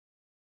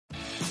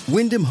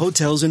Wyndham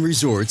Hotels and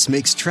Resorts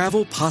makes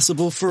travel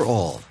possible for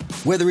all.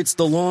 Whether it's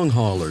the long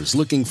haulers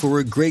looking for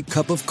a great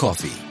cup of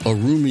coffee, a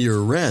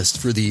roomier rest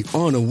for the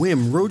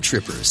on-a-whim road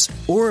trippers,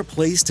 or a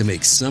place to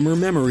make summer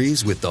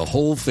memories with the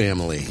whole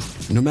family.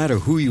 No matter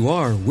who you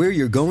are, where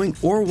you're going,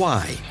 or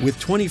why, with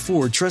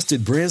 24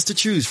 trusted brands to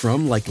choose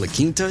from like La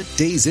Quinta,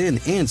 Days Inn,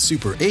 and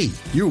Super 8,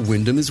 your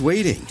Wyndham is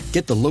waiting.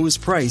 Get the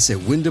lowest price at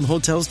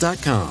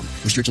WyndhamHotels.com.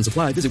 Restrictions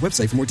apply. Visit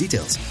website for more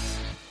details.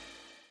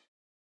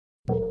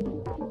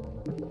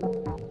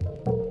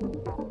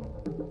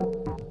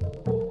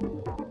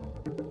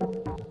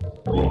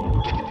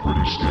 Welcome to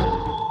Pretty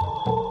Scary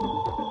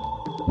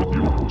with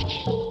your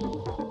hosts,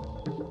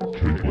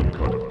 Caitlin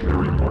Cutt,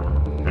 Gary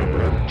Martin,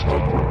 and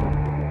Todd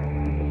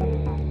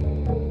Brown.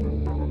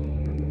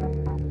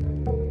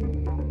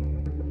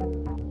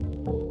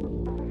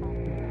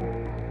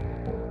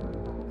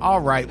 All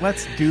right,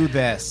 let's do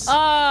this.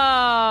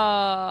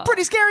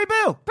 Pretty Scary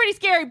Boo. Pretty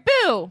Scary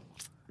Boo.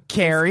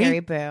 Carrie. Scary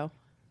Boo.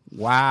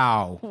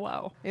 Wow.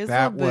 Whoa. It was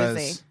That a little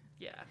boozy. was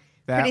Yeah.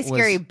 that Pretty was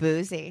scary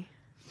boozy.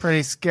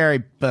 Pretty Scary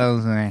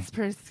Boo.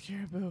 Pretty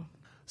Scary Boo.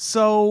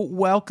 So,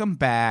 welcome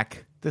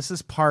back. This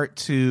is part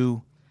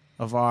 2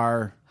 of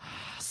our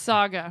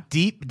Saga.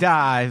 deep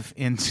dive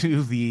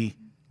into the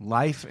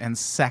life and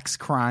sex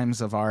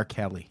crimes of R.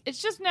 Kelly.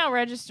 It's just now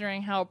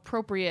registering how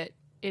appropriate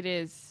it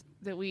is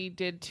that we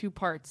did 2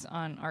 parts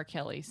on R.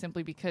 Kelly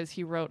simply because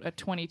he wrote a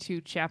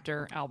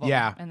 22-chapter album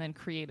Yeah. and then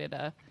created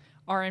a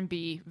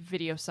R&B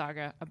video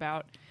saga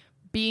about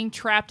being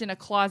trapped in a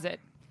closet.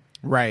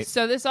 Right.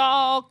 So this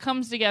all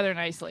comes together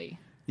nicely.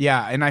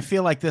 Yeah, and I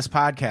feel like this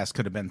podcast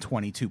could have been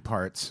 22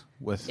 parts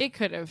with It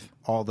could have.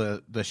 all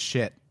the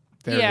shit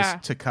there Yeah.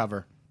 is to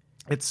cover.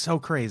 It's so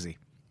crazy,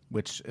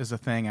 which is a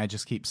thing I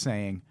just keep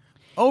saying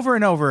over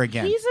and over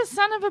again. He's a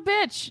son of a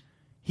bitch.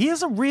 He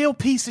is a real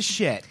piece of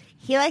shit.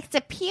 He likes to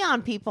pee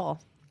on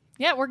people.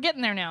 Yeah, we're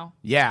getting there now.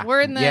 Yeah.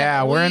 We're in the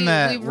Yeah, we've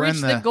we've we're in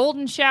reached the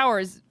golden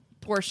showers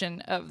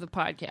portion of the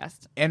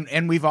podcast.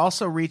 And we've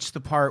also reached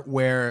the part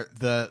where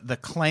the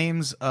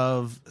claims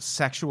of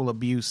sexual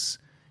abuse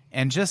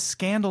and just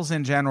scandals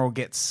in general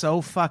get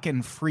so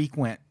fucking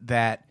frequent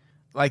that,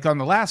 like on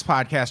the last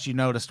podcast, you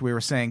noticed we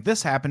were saying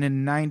this happened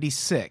in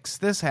 96,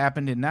 this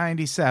happened in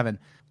 97.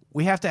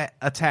 We have to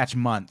attach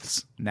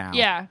months now.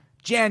 Yeah.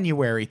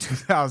 January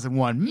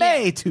 2001,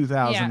 May Yeah.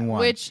 2001. Yeah,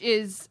 which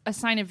is a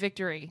sign of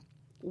victory,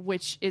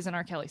 which is an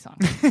R. Kelly song.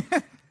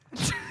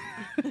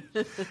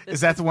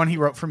 Is that the one he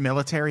wrote for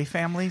military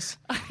families?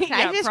 Can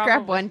I just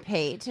grab one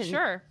page? And...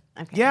 Sure.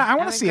 Okay. Yeah, I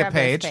want would to see a grab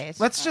this page.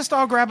 Let's just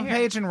all grab a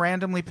page and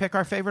randomly pick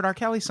our favorite R.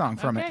 Kelly song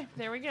from Okay, it.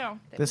 there we go.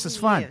 This is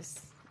fun.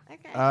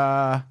 Okay.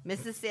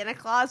 Mrs. Santa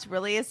Claus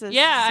really is a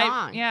Yeah,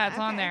 song. it's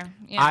on there.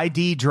 Yeah.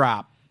 ID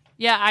drop.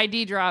 Yeah,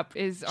 ID drop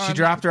is on She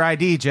dropped her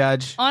ID,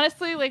 Judge.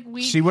 Honestly, like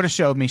we She would have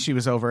showed me she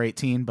was over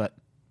 18, but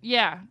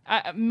yeah,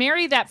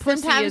 marry that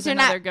pussy Sometimes is you're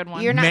another not- good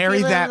one. you're not marry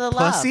feeling that the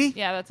love. pussy?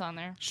 Yeah, that's on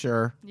there.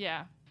 Sure.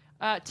 Yeah.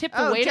 Tip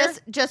the Oh, waiter.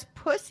 just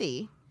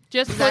pussy.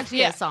 Just that pussy.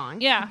 be a Yeah.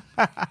 song? Yeah.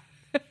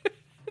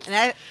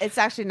 And it's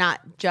actually not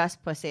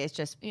just pussy. It's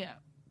just Yeah.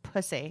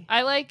 pussy.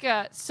 I like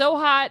So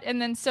Hot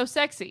and then So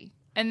Sexy.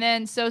 And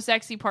then So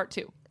Sexy Part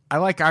 2. I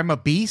like I'm a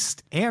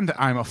Beast and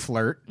I'm a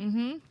Flirt.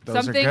 Mm-hmm. Those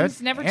Some are things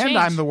good. never and change.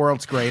 I'm the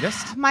world's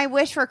greatest. My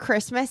wish for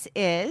Christmas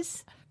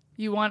is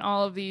You want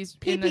all of these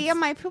pee in pee this- on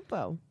my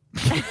poo-poo.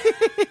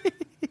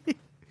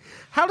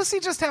 How does he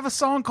just have a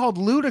song called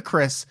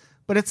Ludacris,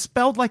 but it's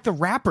spelled like the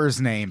rapper's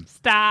name?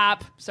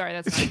 Stop. Sorry,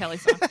 that's not a Kelly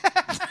song.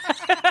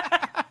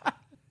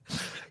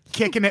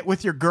 Kicking it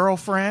with your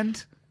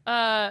girlfriend?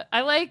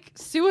 I like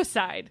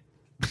Suicide.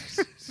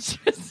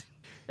 Just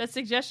a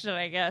suggestion,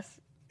 I guess.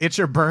 It's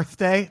your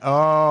birthday?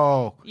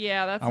 Oh.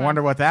 Yeah, that's I not-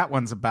 wonder what that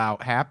one's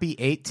about. Happy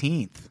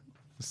 18th.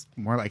 It's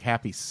more like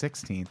happy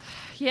 16th.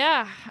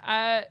 Yeah.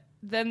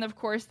 Then, of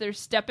course, there's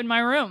Step in My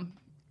Room,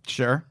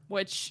 Sure.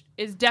 which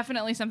is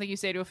definitely something you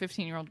say to a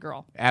 15-year-old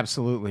girl.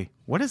 Absolutely.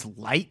 What is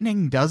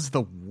Lightning Does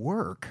the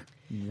Work?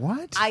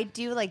 What? I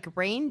do like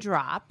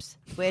Raindrops,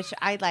 which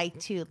I like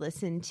to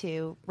listen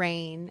to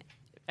rain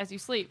As you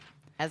sleep,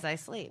 as I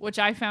sleep. which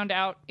I found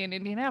out in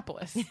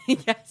Indianapolis.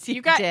 Yes,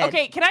 You got did.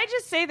 okay. Can I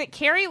just say that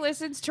Carrie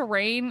listens to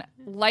rain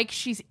like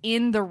she's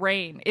in the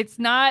rain? It's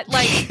not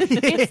like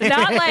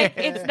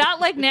it's not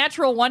like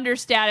Natural Wonder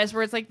status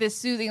where it's like this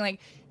soothing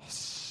like.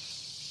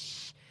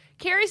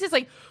 Carrie's just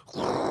like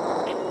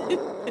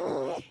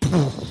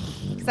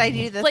Because I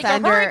do the Like a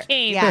thunder.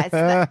 hurricane.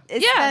 Yeah,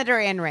 it's Yeah. thunder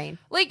and rain.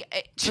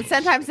 like. But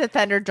sometimes the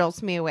thunder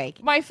jolts me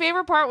awake. My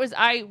favorite part was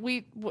I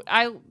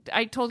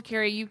told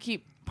Carrie, you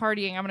keep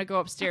partying. I'm gonna go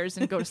upstairs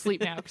and go to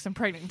sleep now because I'm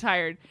pregnant and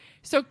tired.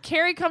 So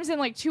Carrie comes in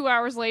like 2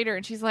 hours later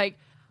and she's like,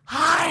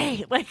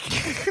 "Hi, like,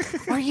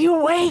 are you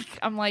awake?"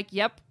 I'm like,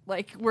 "Yep,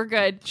 like we're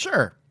good."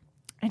 Sure.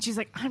 And she's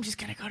like, "I'm just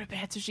gonna go to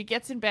bed." So she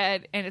gets in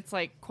bed and it's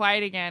like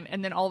quiet again,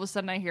 and then all of a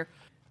sudden I hear,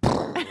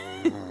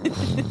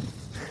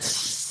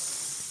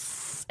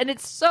 and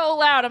it's so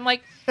loud. I'm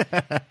like,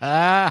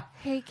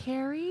 "Hey,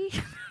 Carrie."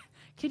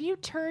 Can you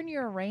turn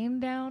your rain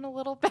down a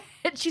little bit?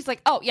 She's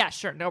like, "Oh, yeah,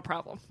 sure, no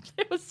problem."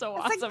 It was so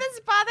It's awesome. like, this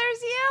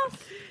bothers you?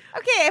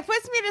 Okay, it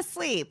puts me to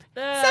sleep.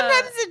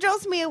 Sometimes it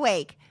jolts me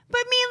awake,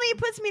 but mainly it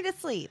puts me to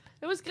sleep.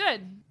 It was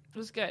good. It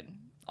was good.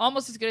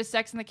 Almost as good as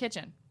Sex in the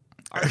Kitchen.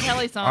 R.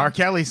 Kelly song. R.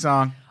 Kelly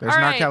song. There's All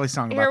an R. right, Kelly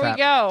song about Here that. we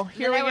go.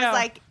 Here And we I go. was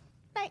like,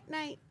 night,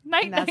 night.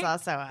 Night, And that's night.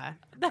 also a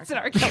That's an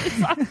R. Kelly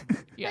song.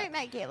 Yeah. night,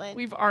 night, Caitlin.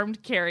 We've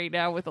armed Carrie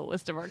now with a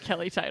list of R.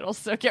 Kelly titles,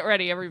 so get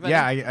ready, everybody.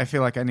 Yeah, I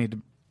feel like I need to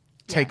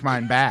take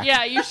mine back.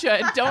 Yeah, you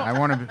should. Don't. I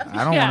want to.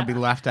 I don't Yeah. want to be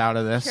left out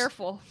of this.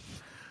 Careful.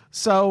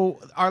 So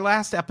our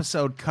last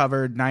episode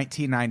covered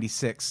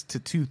 1996 to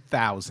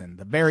 2000,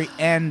 the very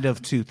end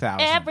of 2000.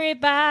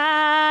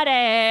 Everybody.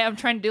 I'm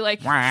trying to do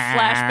like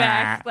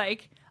flashbacks,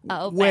 like,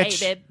 oh,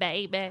 Which-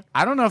 baby.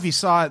 I don't know if you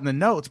saw it in the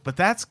notes, but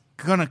that's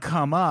gonna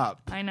come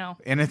up, I know.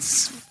 and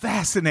it's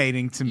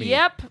fascinating to me.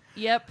 Yep. All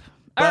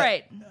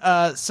But,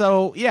 right.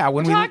 So yeah,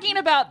 when We're talking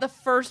about the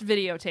first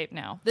videotape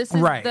now. This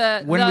is right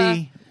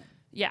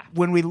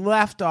when we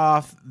left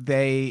off,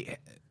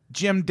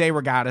 Jim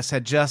DeRogatis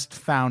had just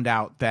found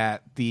out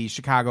that the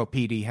Chicago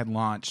PD had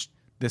launched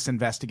this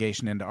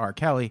investigation into R.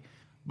 Kelly,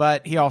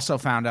 but he also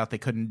found out they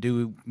couldn't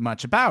do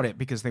much about it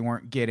because they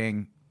weren't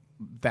getting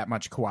that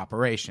much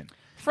cooperation.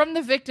 from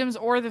the victims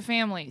or the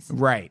families.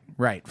 Right.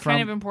 From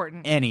Kind of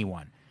important.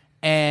 anyone.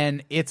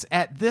 And it's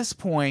at this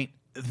point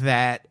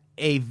that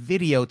a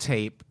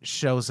videotape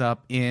shows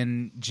up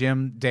in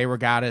Jim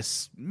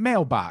DeRogatis'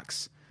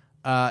 mailbox.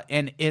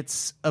 And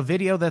it's a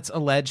video that's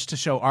alleged to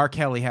show R.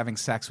 Kelly having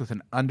sex with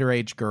an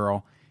underage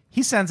girl.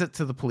 He sends it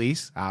to the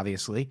police,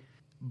 obviously,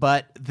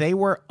 but they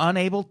were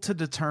unable to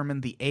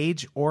determine the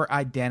age or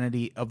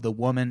identity of the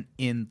woman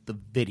in the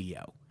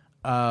video.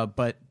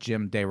 But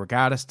Jim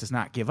DeRogatis does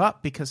not give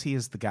up because he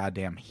is the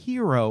goddamn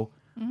hero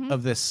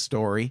of this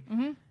story.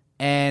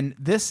 And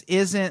this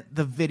isn't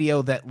the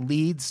video that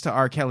leads to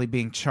R. Kelly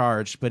being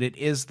charged, but it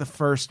is the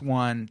first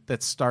one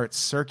that starts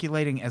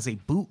circulating as a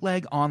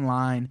bootleg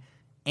online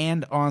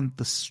and on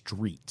the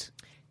street.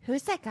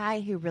 Who's that guy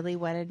who really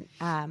wanted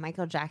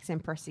Michael Jackson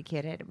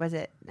persecuted? Was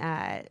it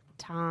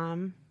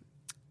Tom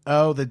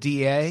Oh, the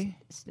DA?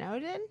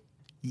 Snowden?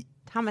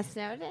 Thomas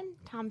Snowden?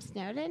 Tom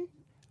Snowden?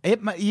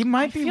 You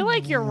might be feel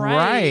like you're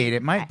right.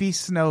 It might be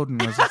Snowden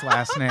was his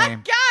last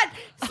name.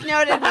 God!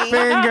 Snowden me.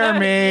 Finger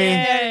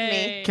me. Snowden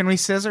me. Can we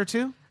scissor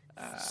too?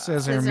 Scissor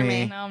scissor me.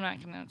 me. No, I'm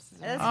not going to.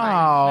 That's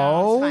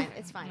Oh. fine. No, it's fine.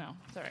 It's fine. No,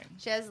 sorry.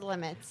 She has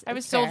limits. I have a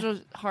It's fair.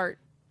 soldier's heart,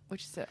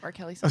 which is a R.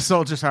 Kelly A song.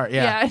 soldier's heart,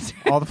 yeah.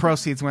 Yeah. All the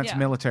proceeds went to Yeah.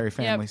 military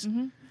families.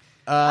 Yep.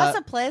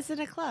 Also plays in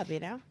a club, you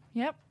know?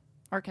 Yep.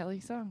 R. Kelly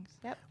songs.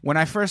 When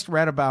I first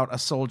read about A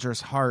Soldier's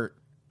Heart,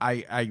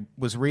 I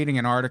was reading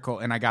an article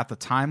and I got the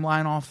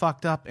timeline all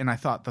fucked up, and I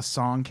thought the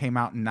song came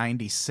out in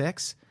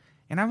 96.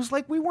 And I was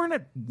like, we weren't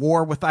at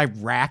war with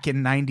Iraq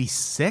in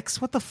 96?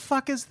 What the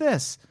fuck is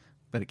this?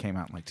 But it came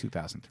out in like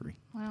 2003.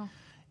 Wow.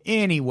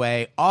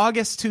 Anyway,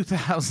 August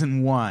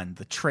 2001,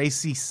 the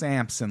Tracy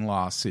Sampson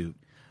lawsuit.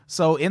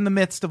 So in the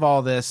midst of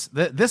all this,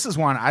 this is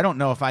one I don't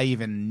know if I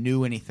even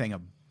knew anything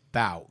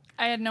about.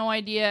 I had no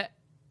idea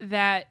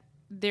that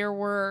there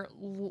were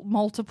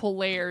multiple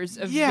layers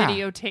of Yeah.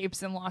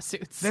 videotapes and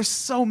lawsuits. There's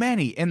so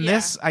many. And Yeah.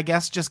 this, I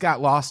guess, just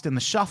got lost in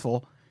the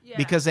shuffle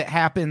because it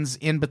happens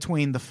in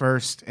between the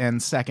first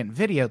and second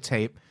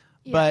videotape.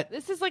 Yeah, But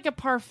this is like a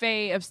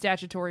parfait of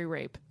statutory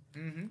rape.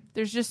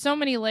 There's just so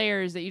many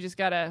layers that you just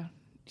gotta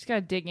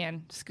dig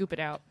in, scoop it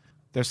out.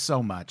 there's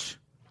so much.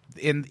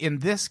 In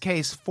this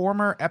case,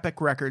 former Epic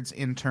Records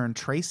intern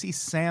Tracy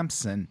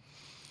Sampson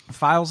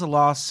files a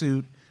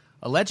lawsuit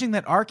alleging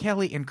that R.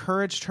 Kelly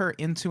encouraged her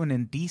into an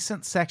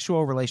indecent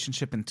sexual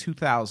relationship in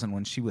 2000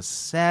 when she was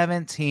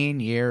 17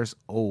 years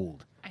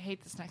old. I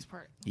hate this next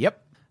part.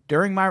 Yep.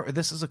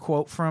 This is a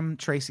quote from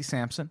Tracy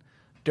Sampson.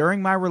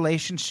 During my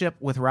relationship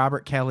with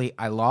Robert Kelly,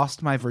 I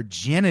lost my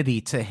virginity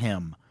to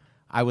him.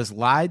 I was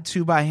lied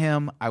to by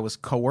him. I was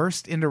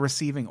coerced into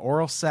receiving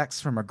oral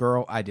sex from a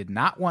girl I did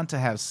not want to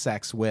have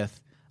sex with.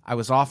 I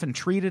was often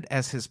treated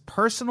as his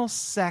personal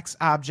sex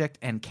object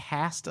and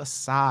cast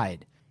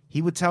aside.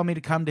 He would tell me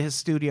to come to his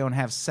studio and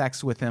have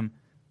sex with him,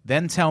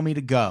 then tell me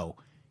to go.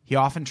 He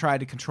often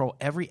tried to control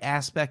every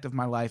aspect of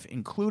my life,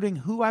 including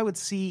who I would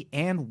see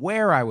and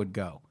where I would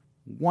go.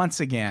 Once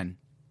again,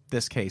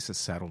 this case is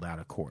settled out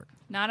of court.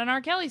 Not an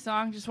R. Kelly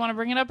song. Just want to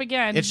bring it up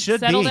again. It should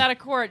Settled be. out of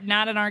court.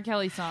 Not an R.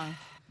 Kelly song.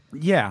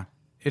 Yeah,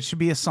 it should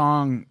be a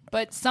song.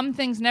 But Some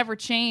Things Never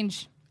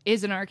Change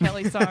is an R.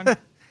 Kelly song.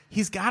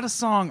 He's got a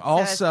song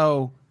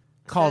also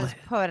called... Says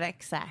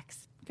poetic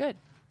sex. Good.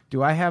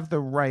 Do I have the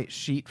right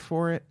sheet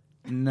for it?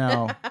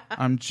 No,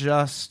 I'm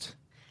just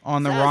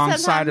on the So wrong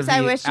side of the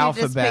sometimes I wish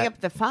you'd just pick alphabet.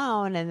 up the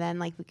phone and then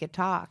we could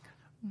talk.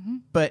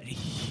 But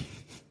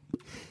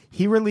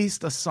he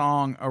released a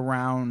song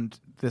around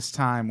this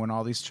time when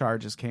all these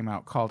charges came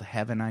out called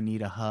Heaven I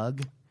Need a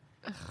Hug.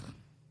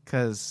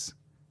 Because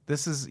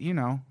this is,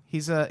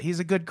 he's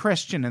a good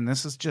Christian, and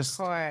this is Of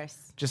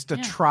course. just a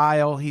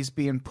trial he's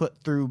being put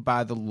through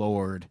by the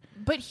Lord.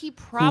 But he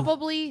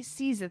probably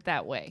sees it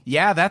that way.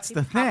 Yeah, that's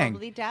the thing.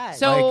 Probably does.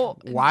 So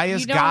Like, why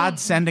is you God don't-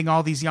 sending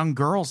all these young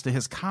girls to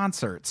his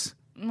concerts?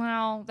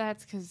 Well,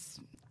 that's because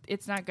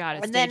it's not God.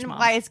 It's and stage then mom.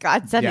 why is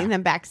God sending Yeah.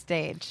 them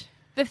backstage?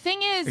 The thing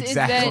is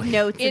Exactly. that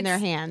Notes in it's- their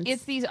hands.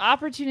 It's these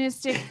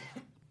opportunistic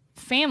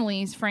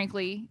families,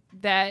 frankly,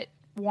 that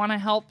want to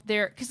help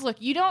their. Because look,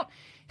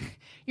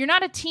 you're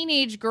not a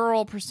teenage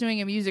girl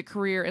pursuing a music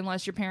career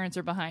unless your parents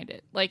are behind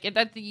it. Like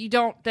that, you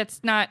don't.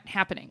 That's not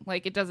happening.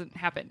 Like it doesn't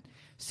happen.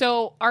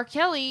 So R.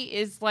 Kelly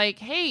is like,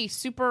 hey,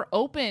 super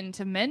open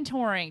to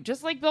mentoring,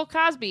 just like Bill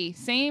Cosby,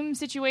 same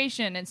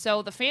situation. And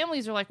so the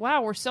families are like,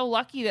 wow, we're so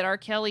lucky that R.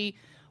 Kelly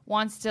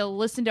wants to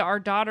listen to our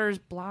daughter's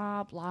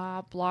blah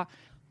blah blah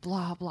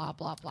blah blah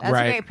blah blah. That's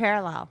Right. a great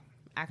parallel,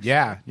 actually.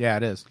 Yeah,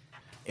 it is.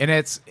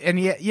 And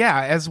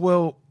yeah, as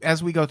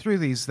we go through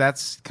these,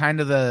 that's kind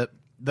of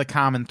the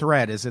common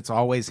thread is it's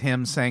always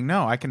him saying,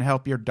 "No, I can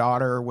help your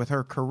daughter with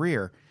her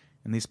career."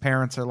 And these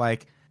parents are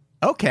like,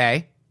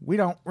 "Okay, we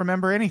don't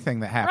remember anything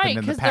that happened Right, in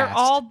the because past." they're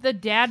all the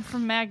dad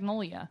from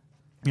Magnolia.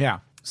 Yeah.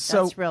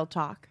 So That's real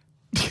talk.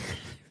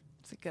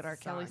 It's a good R.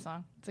 Kelly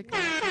song. It's a good.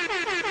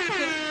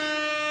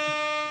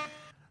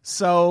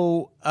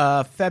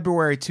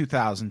 February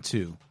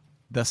 2002,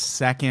 the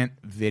second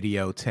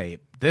videotape.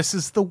 This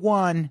is the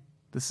one.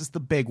 This is the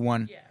big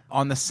one. Yeah.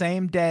 On the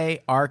same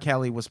day, R.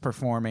 Kelly was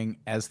performing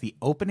as the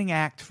opening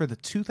act for the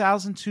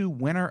 2002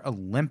 Winter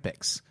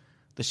Olympics.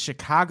 The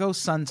Chicago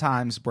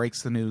Sun-Times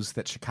breaks the news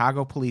that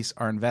Chicago police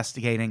are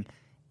investigating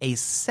a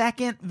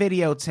second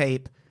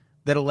videotape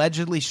that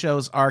allegedly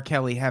shows R.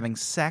 Kelly having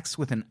sex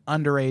with an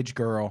underage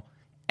girl.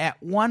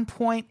 At one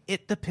point,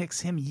 it depicts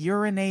him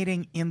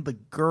urinating in the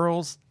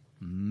girl's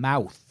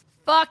mouth.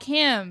 Fuck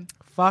him.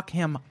 Fuck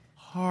him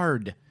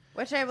hard.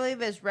 Which I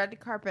believe is red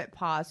carpet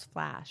pause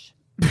flash.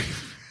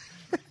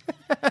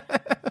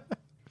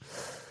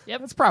 Yep,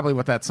 That's probably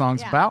what that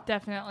song's about.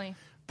 definitely.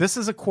 This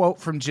is a quote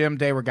from Jim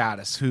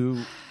DeRogatis,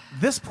 who,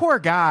 this poor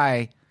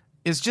guy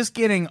is just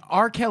getting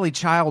R. Kelly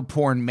child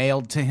porn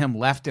mailed to him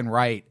left and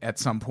right at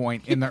some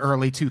point in the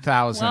early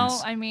 2000s.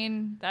 Well, I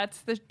mean, that's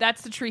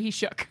the tree he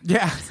shook.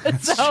 Yeah,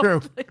 that's So, true.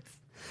 please.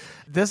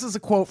 This is a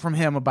quote from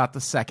him about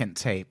the second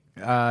tape.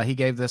 He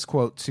gave this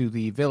quote to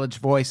the Village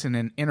Voice in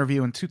an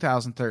interview in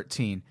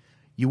 2013.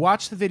 You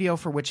watch the video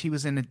for which he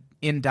was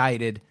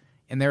indicted,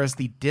 and there is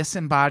the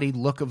disembodied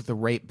look of the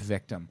rape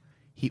victim.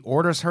 He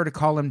orders her to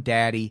call him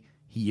daddy.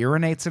 He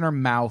urinates in her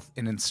mouth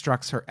and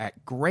instructs her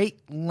at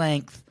great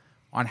length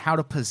on how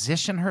to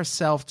position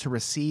herself to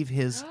receive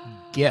his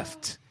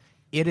gift.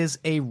 It is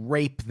a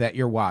rape that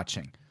you're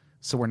watching.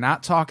 So we're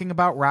not talking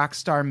about rock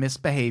star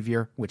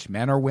misbehavior, which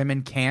men or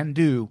women can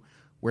do.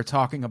 We're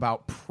talking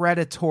about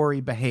predatory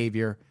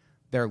behavior.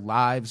 Their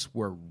lives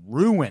were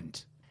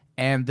ruined.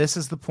 And this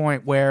is the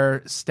point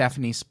where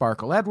Stephanie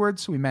Sparkle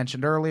Edwards, who we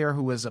mentioned earlier,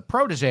 who was a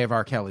protege of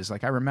R. Kelly's,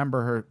 like I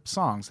remember her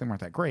songs. They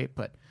weren't that great,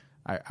 but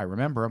I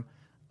remember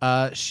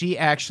them. She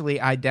actually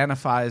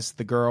identifies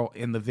the girl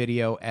in the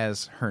video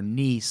as her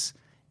niece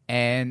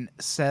and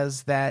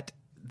says that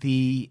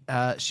she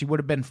would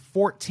have been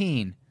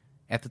 14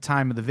 at the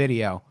time of the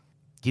video.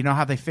 Do you know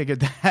how they figured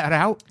that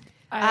out?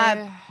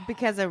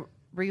 Because of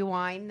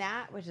Rewind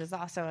That, which is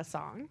also a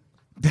song.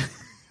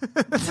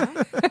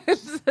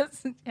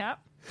 Yep.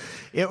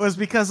 It was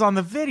because on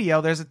the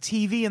video, there's a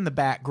TV in the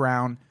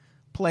background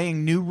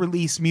playing new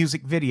release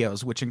music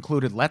videos, which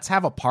included Let's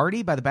Have a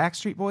Party by the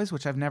Backstreet Boys,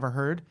 which I've never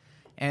heard,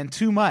 and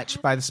Too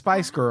Much by the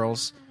Spice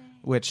Girls,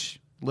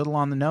 which, little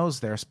on the nose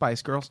there,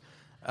 Spice Girls.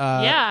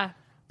 Yeah.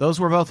 Those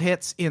were both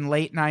hits in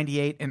late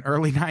 98 and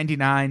early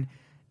 99.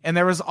 And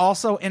there was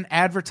also an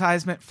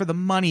advertisement for the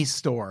Money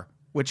Store,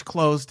 which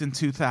closed in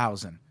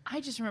 2000.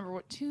 I just remember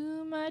what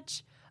too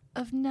much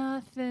of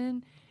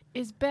nothing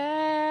is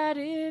bad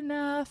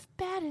enough.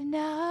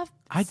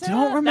 I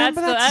don't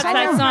remember that that's song.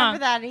 I don't song. remember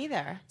that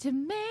either. To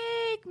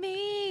make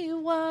me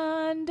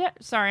wonder.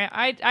 Sorry,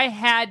 I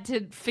had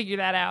to figure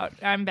that out.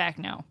 I'm back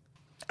now.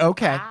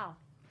 Okay. Wow.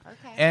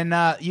 Okay. And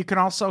you can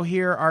also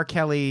hear R.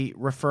 Kelly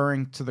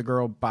referring to the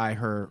girl by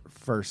her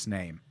first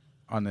name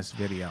on this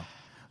video.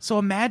 So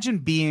imagine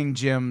being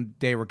Jim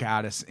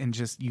DeRogatis and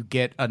just you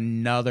get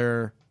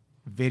another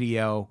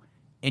video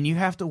and you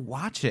have to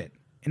watch it.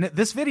 And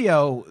this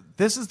video,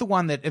 this is the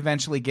one that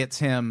eventually gets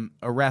him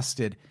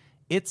arrested.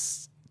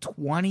 It's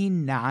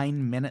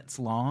 29 minutes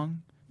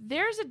long.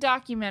 There's a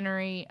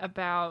documentary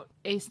about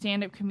a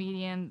stand-up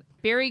comedian,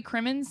 Barry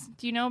Crimmins.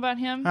 Do you know about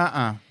him?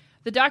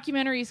 The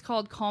documentary is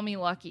called Call Me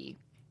Lucky.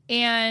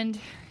 And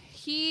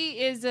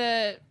he's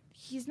a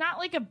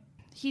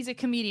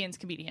comedian's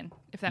comedian,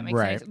 if that makes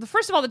Right. sense.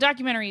 First of all, the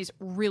documentary is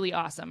really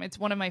awesome. It's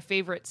one of my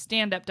favorite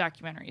stand-up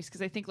documentaries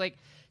because I think like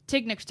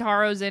Tig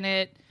Notaro's in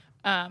it.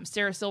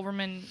 Sarah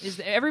Silverman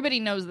everybody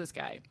knows this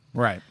guy.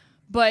 Right.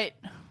 But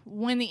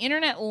when the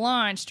internet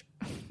launched,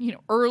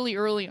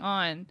 early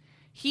on,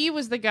 he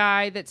was the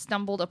guy that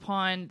stumbled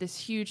upon this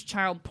huge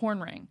child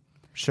porn ring.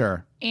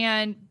 Sure.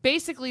 And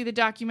basically the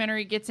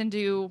documentary gets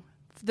into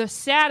the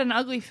sad and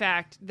ugly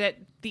fact that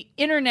the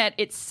internet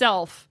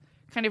itself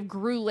kind of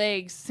grew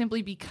legs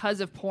simply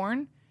because of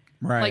porn.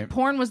 Right. Like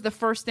porn was the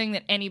first thing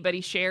that anybody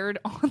shared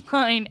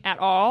online at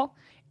all.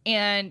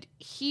 And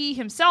he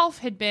himself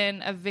had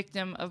been a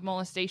victim of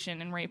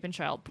molestation and rape and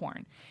child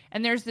porn.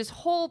 And there's this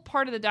whole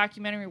part of the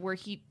documentary where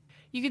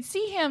you could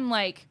see him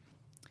like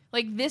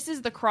Like, this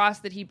is the cross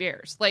that he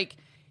bears. Like,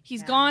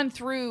 he's gone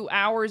through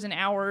hours and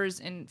hours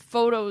and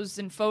photos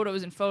and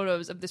photos and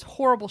photos of this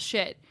horrible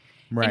shit.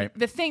 Right. And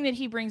the thing that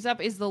he brings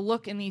up is the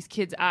look in these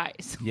kids'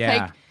 eyes. Yeah.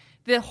 Like,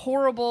 the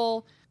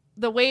horrible,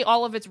 the way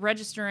all of it's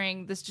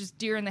registering, this just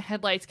deer in the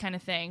headlights kind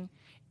of thing.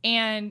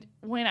 And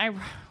when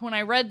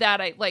I read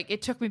that,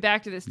 it took me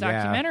back to this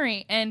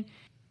documentary. And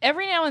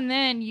every now and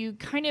then you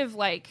kind of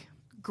like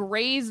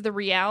graze the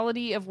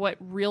reality of what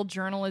real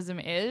journalism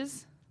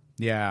is.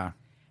 Yeah.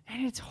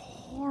 And it's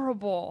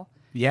horrible.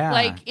 Yeah.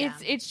 Like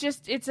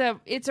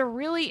it's a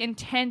really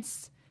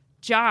intense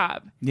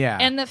job. Yeah.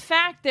 And the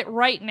fact that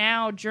right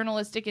now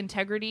journalistic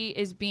integrity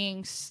is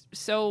being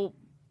so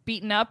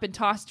beaten up and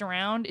tossed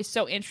around is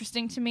so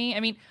interesting to me. I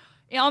mean,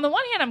 on the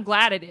one hand, I'm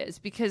glad it is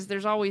because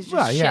there's always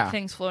just shit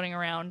things floating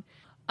around.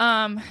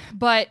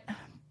 But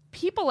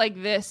people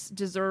like this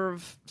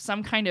deserve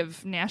some kind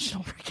of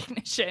national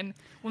recognition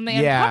when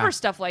they uncover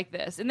stuff like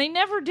this, and they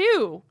never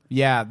do.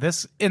 Yeah,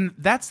 and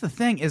that's the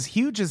thing. As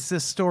huge as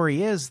this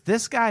story is,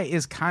 this guy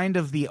is kind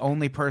of the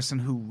only person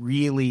who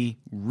really,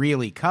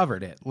 really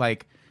covered it.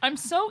 Like, I'm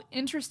so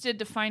interested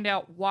to find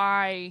out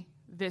why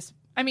this.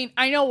 I mean,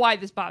 I know why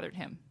this bothered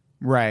him,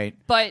 right?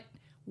 But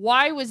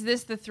why was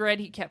this the thread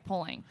he kept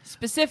pulling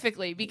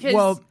specifically?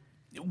 Because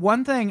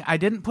one thing, I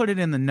didn't put it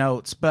in the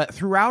notes, but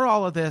throughout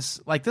all of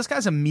this, like, this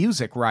guy's a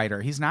music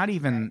writer. He's not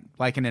even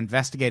like an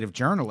investigative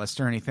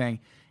journalist or anything.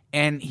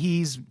 And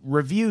he's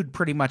reviewed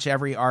pretty much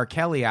every R.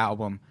 Kelly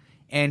album.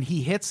 And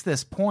he hits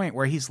this point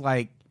where he's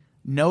like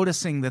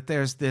noticing that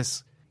there's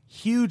this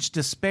huge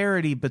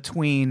disparity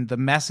between the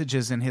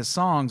messages in his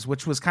songs,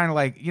 which was kind of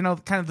like,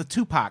 kind of the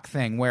Tupac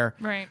thing where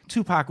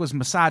Tupac was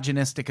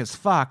misogynistic as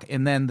fuck.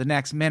 And then the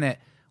next minute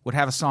would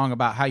have a song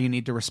about how you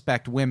need to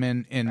respect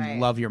women and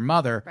love your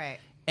mother. Right.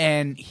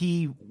 And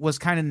he was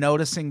kind of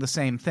noticing the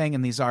same thing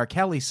in these R.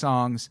 Kelly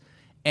songs.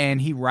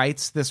 And he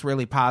writes this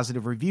really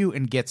positive review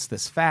and gets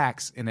this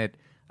fax. And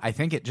I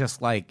think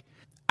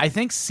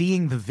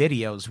seeing the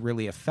videos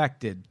really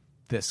affected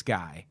this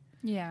guy.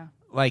 Yeah.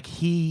 Like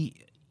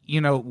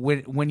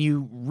when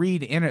you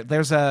read,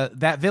 there's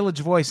that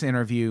Village Voice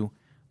interview,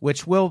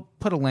 which we'll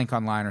put a link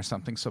online or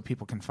something so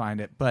people can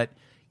find it. But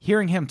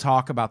hearing him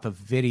talk about the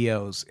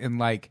videos and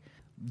like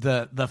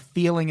the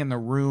feeling in the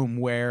room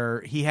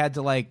where he had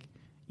to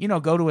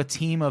go to a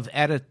team of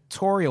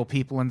editorial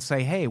people and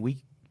say, hey, we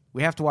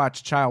have to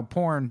watch child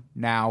porn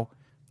now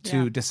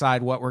to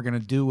decide what we're going to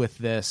do with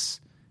this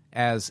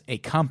as a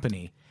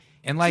company.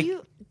 And like,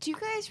 do you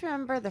guys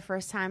remember the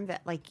first time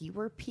that like you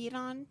were peed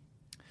on?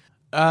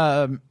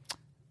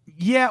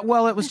 Yeah,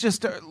 well, it was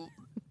just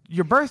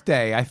your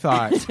birthday, I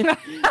thought.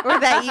 Or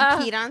that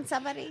you peed on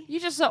somebody?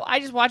 I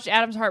just watched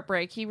Adam's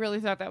Heartbreak. He really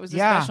thought that was a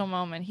special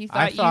moment. He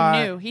thought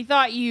you knew. He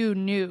thought you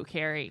knew,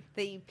 Carrie.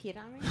 That you peed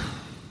on me?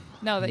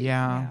 No,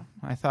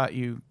 I thought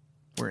you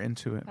were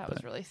into it. That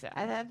was really sad.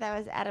 I thought that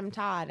was Adam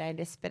Todd. I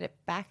just spit it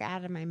back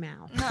out of my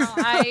mouth.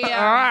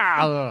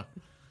 No,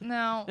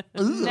 no,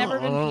 never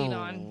been peed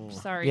on.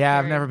 Sorry. Yeah,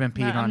 Carrie. I've never been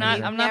peed on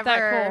either. I'm not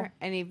that cool.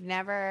 And you've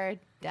never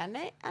done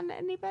it on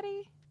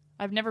anybody?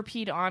 I've never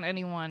peed on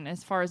anyone,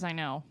 as far as I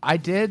know. I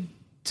did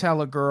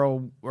tell a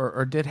girl,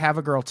 or did have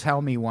a girl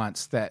tell me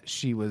once that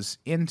she was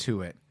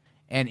into it.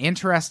 And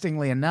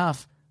interestingly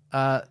enough,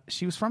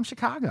 she was from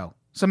Chicago.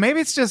 So maybe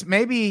it's just,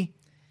 maybe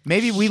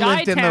we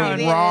lived in Chi-town. the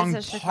Maybe wrong it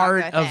is a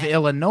part Chicago of thing.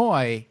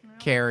 Illinois,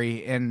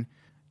 Carrie, and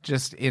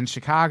just in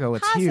Chicago,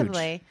 it's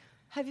Possibly. huge.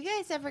 Have you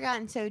guys ever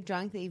gotten so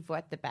drunk that you've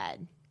wet the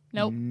bed?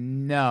 Nope.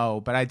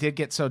 No, but I did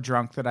get so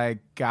drunk that I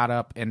got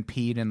up and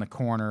peed in the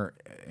corner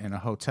in a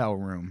hotel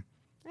room.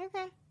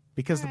 Okay.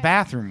 Because the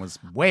bathroom was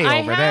way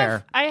over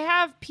there. I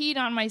have peed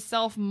on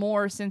myself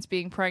more since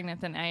being pregnant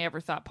than I ever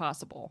thought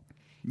possible.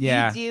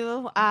 Yeah.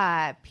 You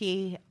do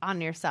pee on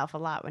yourself a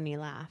lot when you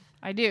laugh.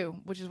 I do,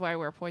 which is why I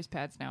wear poise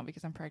pads now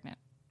because I'm pregnant.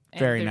 And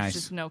Very there's nice.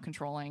 just no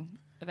controlling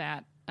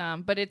that.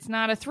 But it's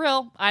not a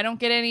thrill. I don't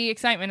get any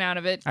excitement out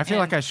of it. I feel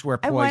like I should wear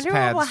I poise wonder what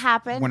pads will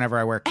happen. whenever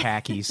I wear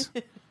khakis.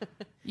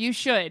 You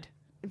should.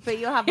 But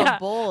you'll have Yeah. a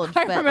bulge.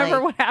 I but remember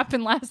like, what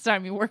happened last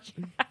time you wore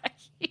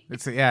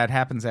khakis. It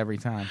happens every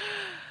time.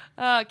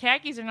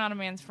 Khakis are not a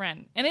man's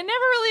friend. And it never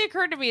really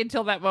occurred to me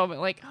until that moment.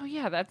 Like, oh,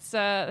 yeah, that's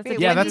a Wait,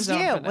 Yeah, what that's- do you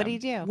zone for do? What them. do you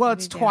do? Well, What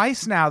it's do you do?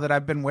 twice now that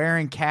I've been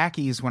wearing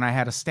khakis when I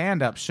had a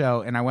stand-up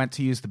show and I went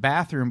to use the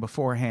bathroom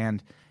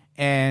beforehand.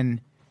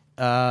 And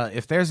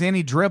if there's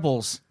any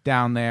dribbles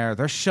down there,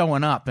 they're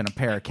showing up in a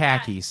pair of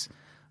khakis.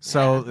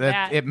 So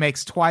Yeah. it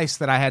makes twice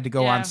that I had to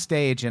go Yeah. on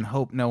stage and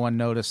hope no one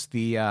noticed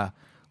the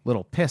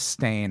little piss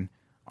stain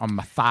on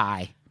my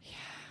thigh.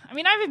 I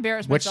mean, I've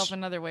embarrassed Which- myself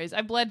in other ways.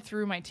 I bled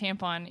through my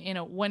tampon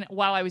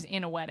while I was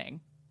in a wedding.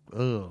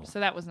 Ugh, So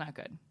that was not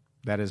good.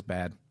 that is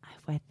bad. I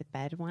wet the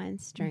bed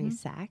once during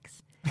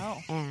sex.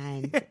 Oh.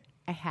 And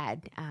I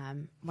had,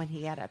 when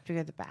he got up to go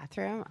to the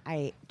bathroom,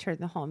 I turned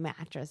the whole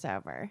mattress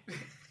over.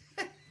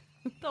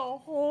 The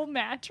whole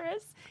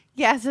mattress?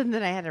 Yes, and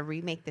then I had to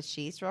remake the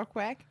sheets real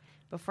quick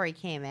before he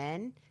came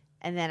in.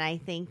 And then I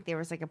think there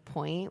was like a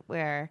point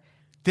where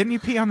Didn't you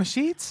pee on the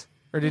sheets?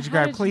 Or did you How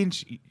grab did clean?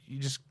 You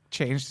just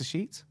changed the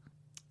sheets?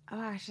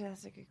 Oh, actually,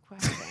 that's a good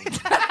question.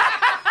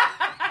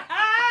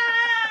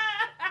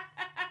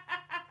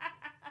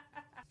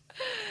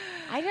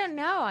 I don't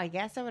know. I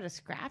guess I would have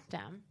scrapped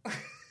him.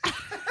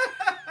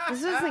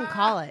 This was in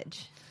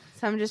college,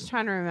 so I'm just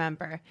trying to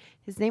remember.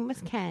 His name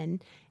was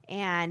Ken,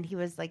 and he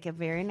was like a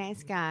very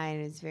nice guy, and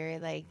he was very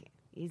like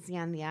easy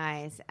on the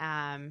eyes.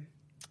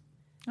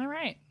 All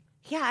right.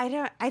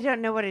 Yeah, I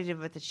don't know what I did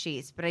with the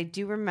cheese, but I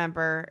do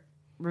remember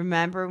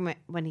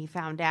when he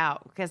found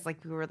out, because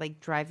like we were like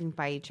driving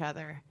by each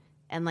other,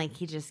 and like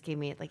he just gave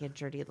me like a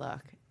dirty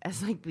look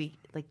as like we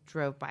like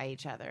drove by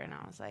each other, and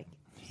I was like,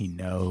 He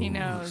knows. He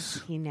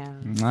knows. he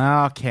knows.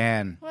 Oh,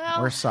 Ken.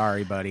 Well- We're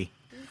sorry, buddy.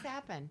 Things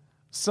happen.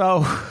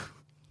 So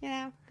You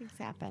know, things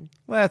happen.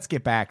 let's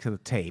get back to the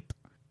tape.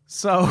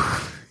 So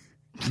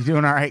you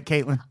doing all right,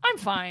 Caitlin? I'm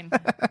fine.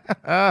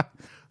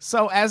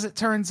 So as it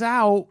turns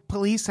out,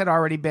 police had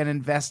already been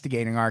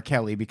investigating R.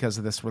 Kelly because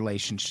of this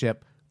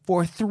relationship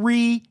for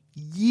 3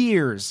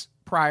 years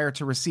prior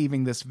to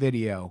receiving this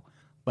video.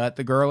 But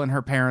the girl and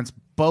her parents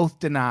both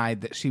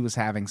denied that she was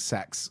having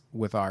sex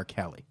with R.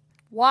 Kelly.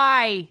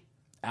 Why?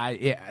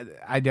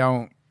 I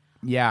don't.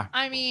 Yeah.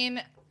 I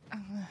mean,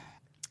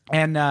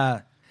 And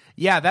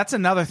that's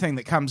another thing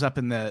that comes up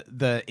in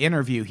the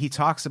interview. He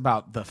talks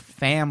about the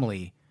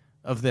family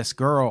of this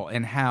girl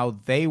and how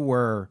they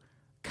were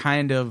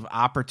kind of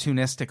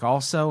opportunistic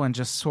also and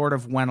just sort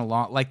of went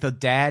along. Like the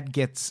dad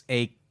gets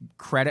a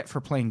credit for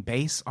playing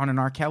bass on an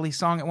R. Kelly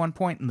song at one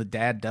point, and the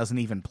dad doesn't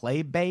even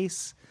play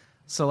bass.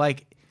 So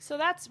like, so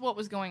that's what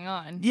was going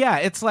on. yeah,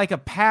 it's like a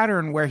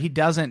pattern where he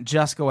doesn't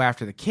just go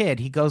after the kid.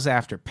 He goes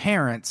after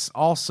parents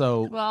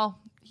also. Well,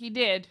 he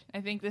did. I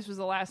think this was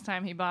the last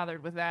time he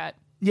bothered with that.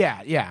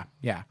 Yeah.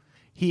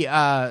 He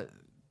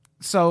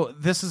so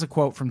this is a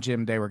quote from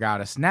Jim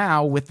DeRogatis.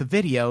 Now, with the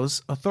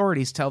videos,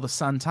 authorities tell the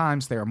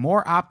Sun-Times they are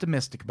more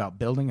optimistic about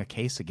building a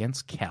case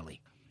against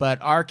Kelly. But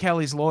R.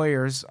 Kelly's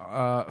lawyers,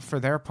 for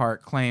their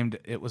part, claimed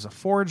it was a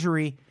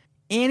forgery.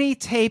 Any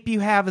tape you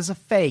have is a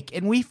fake,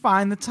 and we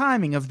find the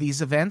timing of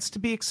these events to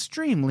be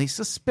extremely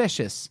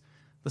suspicious.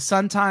 The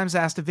Sun-Times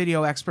asked a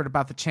video expert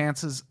about the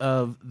chances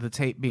of the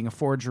tape being a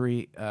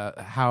forgery,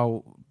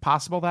 how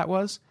possible that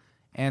was.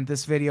 And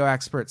this video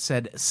expert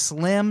said,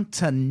 slim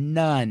to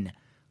none.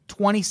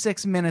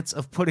 26 minutes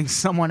of putting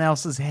someone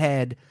else's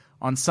head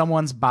on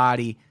someone's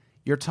body.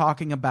 You're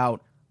talking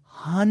about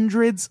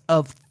hundreds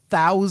of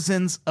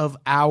thousands of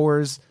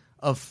hours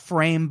of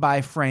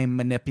frame-by-frame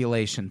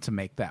manipulation to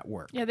make that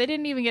work. Yeah, they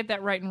didn't even get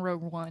that right in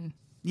Rogue One.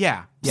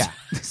 Yeah.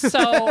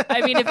 So,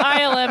 I mean, if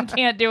ILM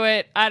can't do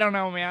it, I don't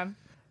know, man.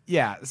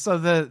 Yeah, so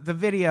the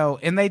video,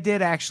 and they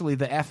did actually,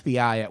 the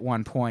FBI at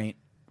one point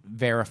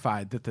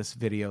verified that this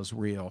video's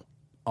real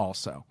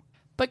also.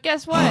 But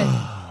guess what?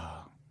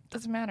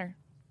 Doesn't matter.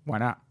 Why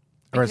not?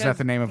 Or is that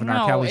the name of an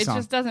R. Kelly song? No,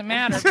 it just doesn't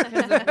matter because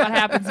of what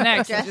happens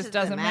next. It just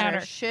doesn't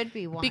matter. Should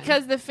be one.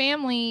 Because the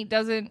family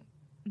doesn't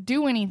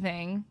do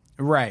anything.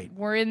 Right.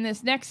 We're in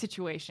this next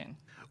situation.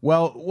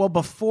 Well,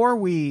 before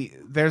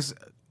there's,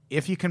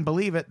 if you can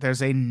believe it,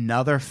 there's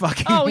another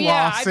fucking Oh,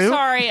 yeah. lawsuit. I'm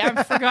sorry.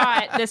 I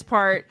forgot this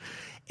part.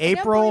 I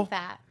don't believe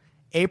that.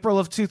 April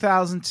of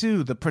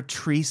 2002, the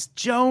Patrice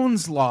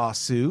Jones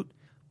lawsuit.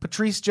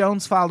 Patrice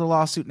Jones filed a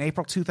lawsuit in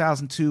April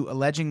 2002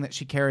 alleging that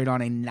she carried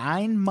on a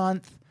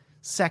 9-month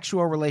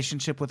sexual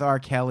relationship with R.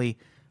 Kelly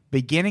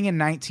beginning in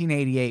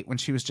 1988 when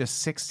she was just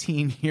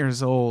 16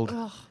 years old.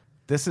 Ugh.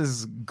 This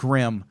is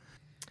grim.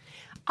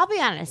 I'll be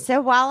honest.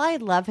 So while I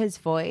love his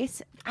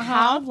voice,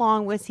 how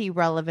long was he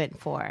relevant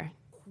for?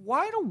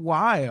 Quite a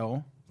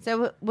while.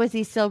 So was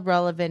he still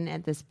relevant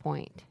at this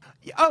point?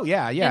 Oh,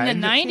 yeah. In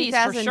the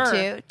 90s, for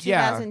sure.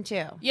 2002.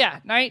 Yeah,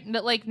 like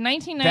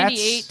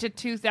 1998 to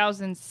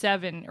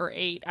 2007 or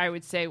 8, I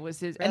would say was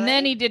his. Really? And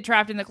then he did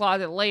Trapped in the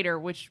Closet later,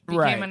 which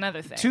became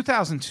another thing.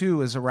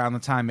 2002 is around the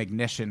time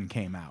Ignition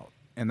came out,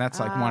 and that's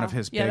like one of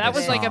his biggest that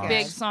was like a songs.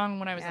 big song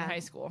when I was in high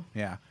school.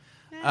 Yeah.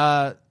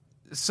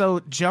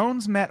 So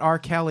Jones met R.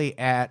 Kelly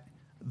at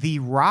the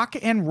Rock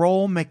and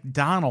Roll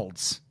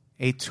McDonald's,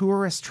 a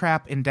tourist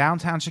trap in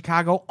downtown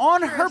Chicago,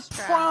 on her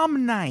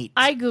prom night.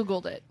 I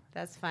Googled it.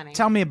 That's funny.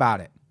 Tell me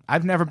about it.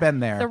 I've never been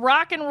there. The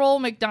Rock and Roll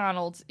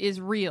McDonald's is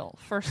real,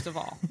 first of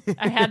all.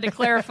 I had to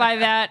clarify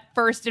that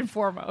first and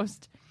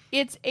foremost.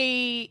 It's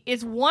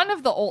one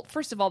of the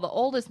first of all, the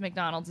oldest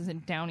McDonald's is in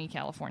Downey,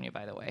 California,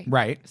 by the way.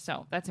 Right.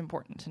 So that's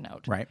important to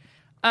note. Right.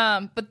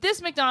 But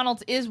this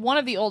McDonald's is one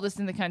of the oldest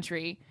in the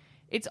country.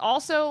 It's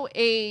also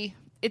a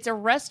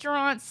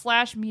restaurant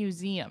 /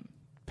 museum.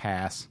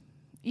 Pass.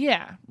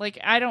 Yeah, like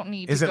I don't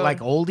need. Is to it go like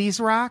Oldies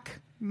Rock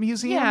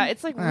Museum? Yeah,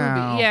 it's like Ruby.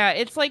 Oh. Yeah,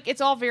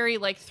 it's all very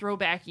like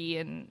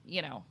throwbacky and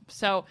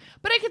so.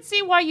 But I could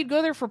see why you'd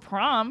go there for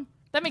prom.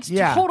 That makes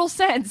total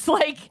sense.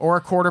 Like, or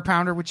a quarter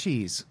pounder with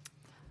cheese.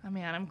 oh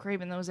man, I'm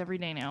craving those every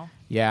day now.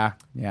 Yeah.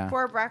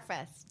 For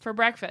breakfast. For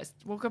breakfast,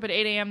 woke up at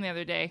 8 a.m. the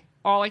other day.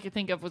 All I could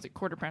think of was a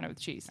quarter pounder with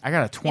cheese. I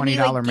got a $20 And you,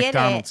 like, get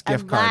McDonald's it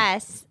gift card.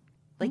 unless,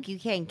 like, you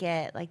can't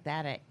get like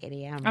that at 8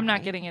 a.m. I'm not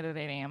right? getting it at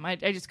 8 a.m. I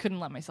just couldn't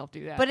let myself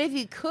do that. But if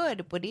you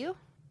could, would you?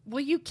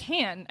 well, you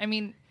can. I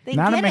mean, Then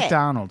Not get a it.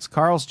 McDonald's.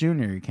 Carl's Jr.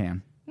 You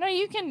can. No,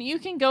 you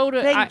can go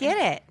to. Then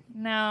get it.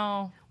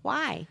 No,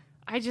 Why?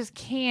 I just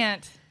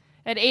can't.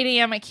 At 8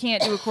 a.m., I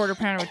can't do a quarter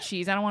pounder with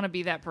cheese. I don't want to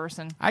be that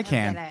person. I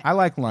can. get it. I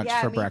like lunch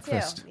Yeah, for me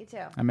breakfast. too. Me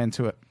too. I'm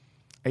into it.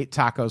 8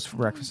 tacos for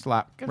breakfast. A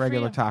lot. Good for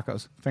Regular you.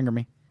 tacos. Finger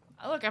me.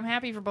 Look, I'm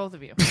happy for both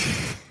of you.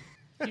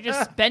 You're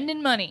just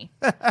spending money,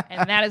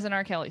 and that is an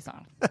R. Kelly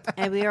song.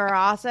 And we were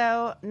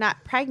also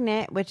not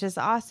pregnant, which is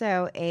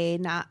also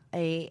not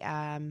a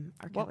R.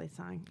 Kelly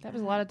song. That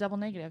was a lot of double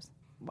negatives.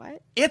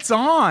 What? It's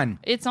on.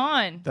 It's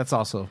on. That's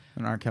also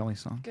an R. Kelly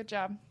song. Good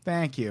job.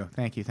 Thank you.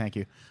 Thank you. Thank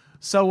you.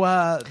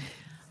 So,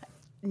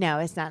 No,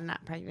 it's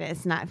not pregnant.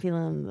 It's not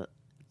feeling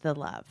the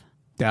love.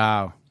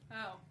 oh.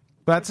 Oh.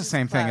 But that's the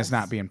same thing as close.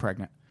 not being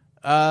pregnant.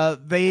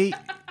 They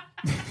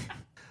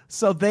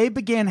So they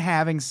began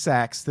having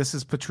sex. This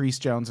is Patrice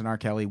Jones and R.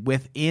 Kelly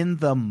within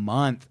the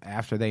month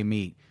after they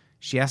meet.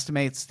 She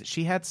estimates that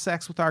she had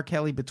sex with R.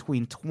 Kelly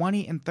between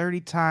 20 and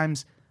 30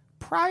 times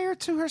prior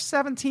to her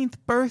 17th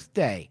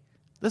birthday.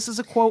 This is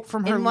a quote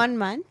from her. In 1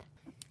 month?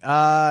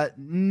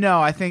 No,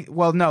 I think.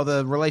 Well, no,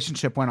 the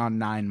relationship went on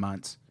 9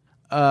 months.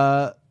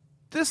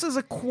 This is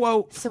a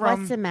quote So from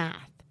what's the math?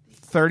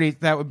 30.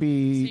 That would So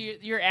be.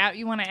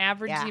 you want to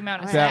average Yeah, the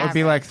amount of I That sex? would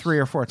be like average. 3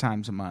 or 4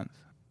 times a month.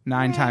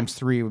 9 times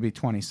 3 would be It's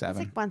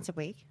 27. like once a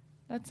week.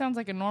 That sounds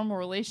like a normal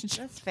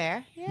relationship. That's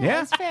fair. Yeah.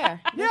 That's fair.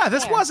 Yeah,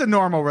 this fair. was a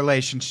normal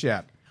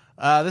relationship.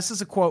 This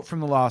is a quote from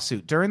the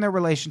lawsuit. During their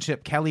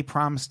relationship, Kelly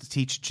promised to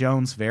teach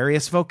Jones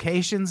various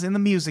vocations in the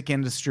music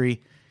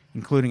industry,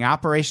 including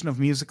operation of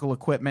musical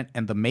equipment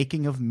and the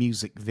making of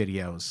music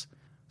videos.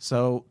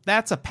 So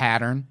that's a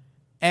pattern.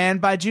 And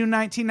by June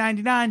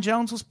 1999,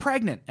 Jones was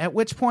pregnant, at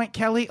which point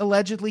Kelly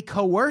allegedly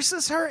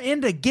coerces her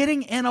into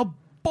getting an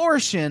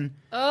abortion.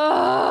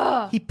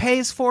 He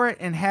pays for it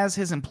and has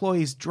his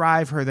employees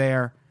drive her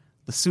there.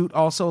 The suit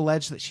also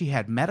alleged that she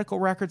had medical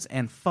records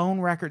and phone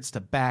records to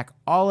back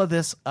all of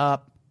this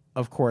up.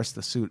 Of course,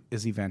 the suit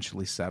is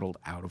eventually settled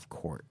out of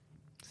court.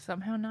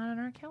 Somehow not an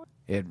R. Kelly.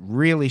 It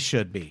really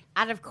should be.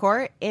 Out of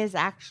court is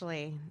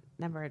actually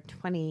number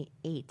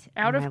 28.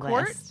 Out on of my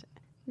court? list.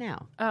 No.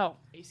 Oh,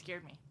 you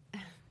scared me.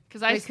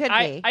 Because It could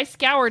be. I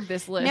scoured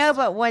this list. No,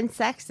 but one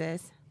sex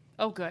is.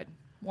 Oh, good.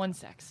 One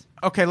sex.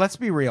 Okay, let's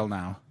be real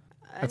now.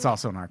 That's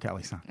also an R.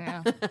 Kelly song.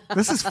 Yeah.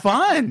 This is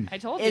fun. I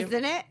told you.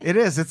 Isn't it? It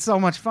is. It's so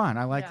much fun.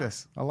 I like Yeah.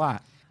 this a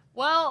lot.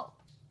 Well,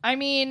 I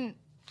mean,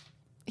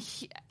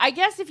 I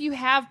guess if you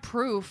have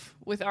proof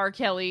with R.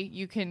 Kelly,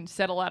 you can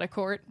settle out of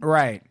court.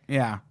 Right.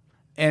 Yeah.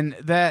 And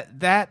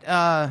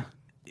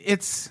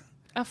it's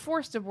A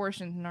forced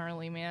abortion's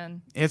gnarly,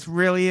 man. it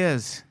really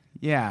is.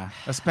 Yeah.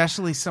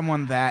 Especially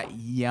someone that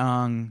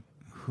young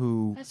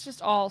who That's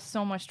just all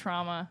so much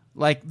trauma.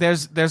 like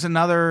there's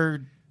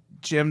another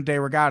Jim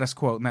DeRogatis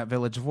quote in that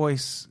Village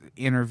Voice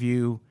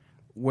interview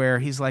where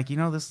he's like, you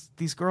know,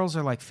 these girls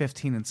are like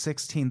 15 and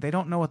 16. They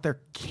don't know what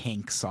their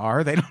kinks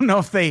are. They don't know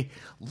if they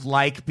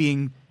like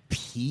being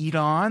peed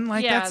on.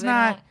 Like Yeah, that's they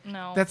not don't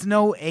know. that's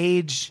no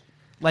age.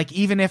 Like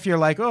even if you're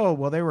like, oh,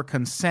 well, they were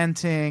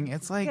consenting.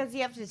 It's like Because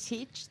you have to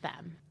teach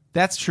them.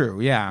 that's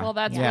true. Yeah. Well,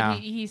 that's yeah. what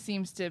he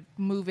seems to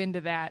move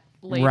into that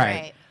later.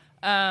 Right.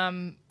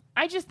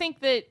 I just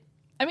think that,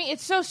 I mean,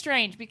 it's so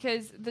strange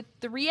because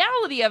the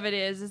reality of it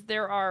is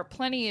there are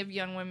plenty of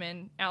young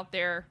women out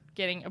there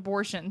getting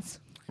abortions.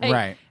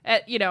 Right.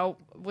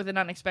 With an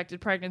unexpected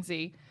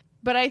pregnancy.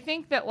 But I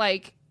think that,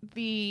 like,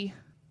 the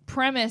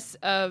premise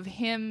of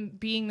him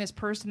being this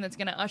person that's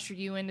going to usher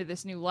you into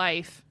this new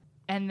life,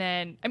 and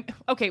then,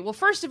 okay, well,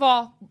 first of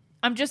all,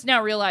 I'm just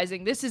now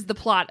realizing this is the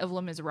plot of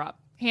Les Miserables,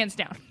 hands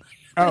down.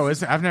 Oh,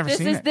 is it? I've never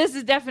seen it. This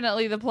is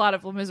definitely the plot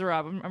of Les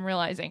Miserables. I'm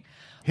realizing.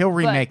 He'll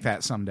remake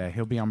that someday.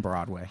 He'll be on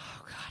Broadway.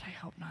 Oh God, I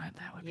hope not.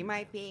 That would You be.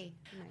 might be.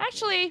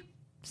 Actually,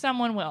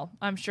 someone will.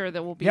 I'm sure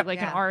there will be Yep. like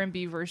Yeah. an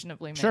R&B version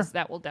of Les Mis. Sure.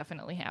 That will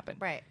definitely happen.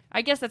 Right.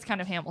 I guess that's kind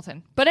of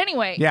Hamilton. But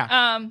anyway, Yeah.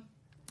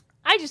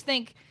 I just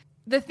think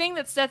the thing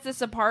that sets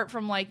this apart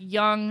from like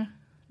young,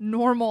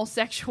 normal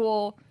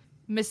sexual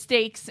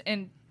mistakes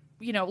and,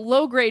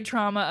 low grade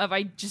trauma of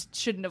I just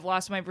shouldn't have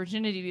lost my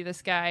virginity to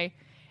this guy.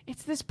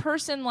 It's this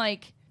person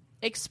like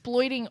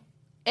exploiting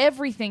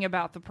everything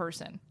about the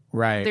person.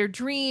 Right. Their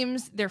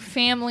dreams, their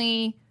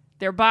family,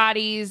 their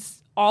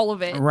bodies, all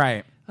of it.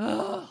 Right.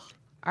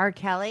 R.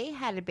 Kelly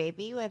had a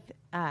baby with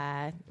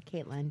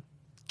Caitlyn.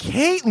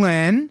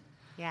 Caitlyn.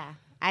 Yeah.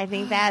 I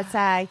think that's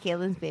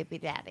Caitlin's baby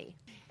daddy.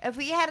 If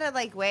we had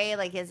to weigh,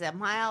 is it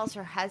Miles,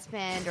 her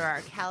husband, or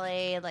R.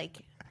 Kelly,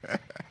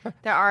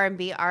 the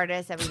R&B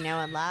artist that we know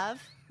and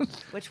love?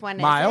 Which one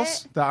Miles.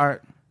 is it? The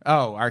art.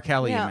 Oh, R.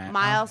 Kelly. you No, meant.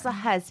 Miles, the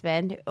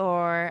husband,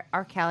 or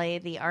R. Kelly,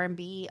 the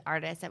R&B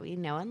artist that we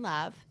know and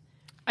love.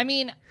 I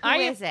mean,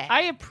 is it?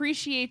 I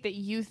appreciate that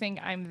you think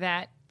I'm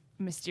that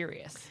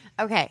mysterious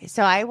Okay,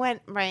 so I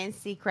want Ryan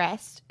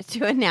Seacrest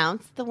to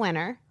announce the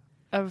winner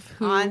of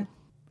who on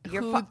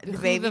your who the the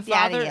baby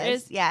father daddy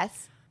is?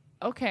 Yes,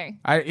 Okay,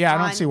 I don't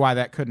on- see why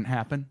that couldn't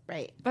happen.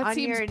 right. That On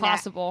seems your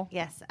possible.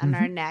 Yes, on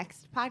our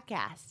next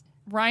podcast.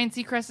 Ryan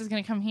Seacrest is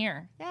going to come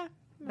here. Yeah.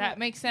 That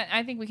makes sense.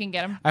 I think we can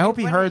get him. I hope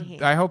he Why heard.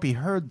 he- I hope he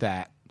heard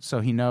that so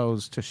he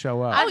knows to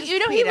show up. Oh, just you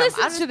know, he tweet him. I'll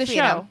listens just to the tweet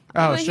show. him.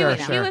 Oh, He sure,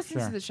 listens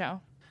sure. to the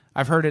show.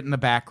 I've heard it in the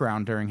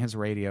background during his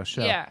radio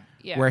show. Yeah,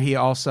 yeah. Where he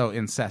also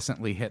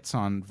incessantly hits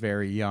on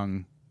very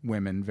young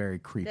women very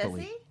creepily.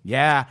 Does he?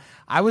 Yeah.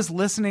 I was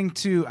in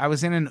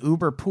an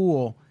Uber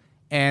pool,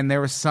 and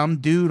there was some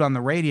dude on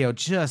the radio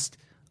just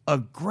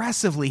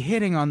aggressively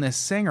hitting on this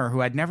singer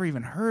who I'd never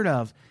even heard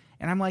of.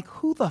 And I'm like,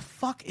 who the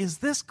fuck is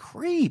this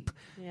creep?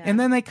 Yeah. And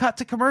then they cut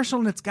to commercial,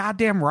 and it's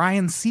goddamn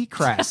Ryan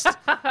Seacrest.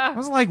 I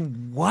was like,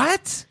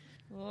 what?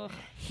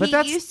 But He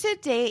that's- used to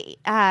date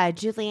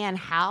Julianne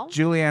Howe.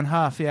 Julianne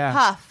Huff, yeah.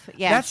 Huff,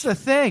 yeah. That's the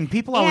thing.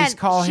 People always And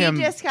call she him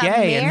just got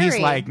gay, and he's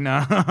married. like,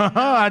 no,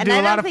 I and do I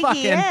a lot don't of think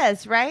fucking. he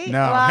is, right? No,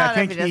 well, I I don't know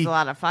think if he does he- a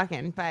lot of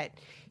fucking, but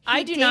he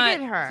I do dated not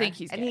her, think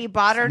he's and gay. he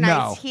bought her No,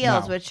 nice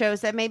heels, no. which shows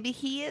that maybe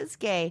he is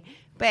gay.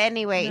 But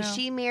anyway, No.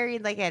 she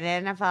married like an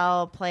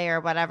NFL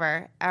player,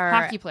 whatever, or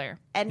Hockey player.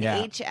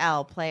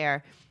 NHL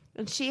player,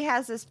 and she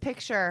has this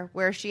picture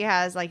where she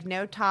has like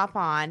no top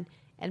on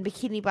and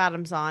bikini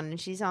bottoms on, and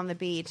she's on the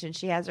beach, and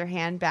she has her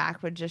hand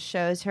back, which just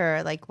shows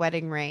her like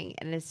wedding ring,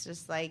 and it's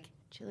just like,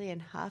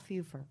 Julianne Hough,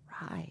 you've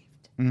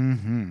arrived.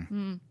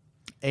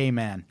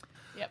 Amen.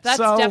 Yep. That's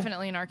So-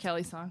 definitely an R.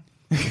 Kelly song.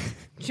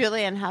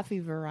 Julianne Hough,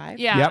 you've arrived.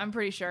 Yeah, Yep. I'm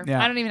pretty sure.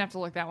 Yeah. I don't even have to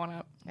look that one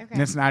up. Okay.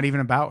 And it's not even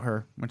about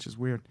her, which is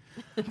weird.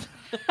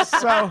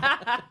 So,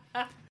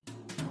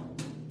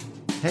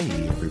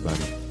 Hey,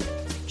 everybody.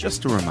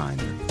 Just a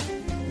reminder,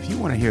 if you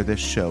want to hear this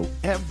show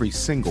every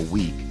single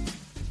week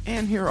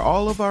and hear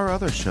all of our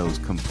other shows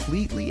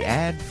completely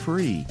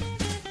ad-free,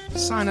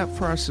 sign up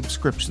for our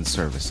subscription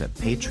service at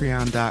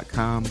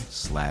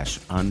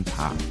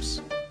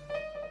patreon.com/unpops.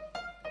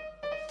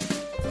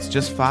 It's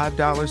just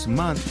 $5 a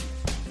month.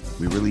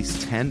 We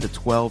release 10 to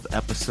 12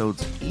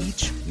 episodes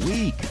each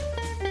week.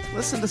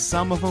 Listen to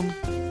some of them,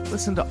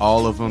 listen to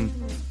all of them.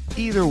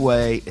 Either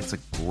way, it's a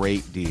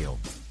great deal.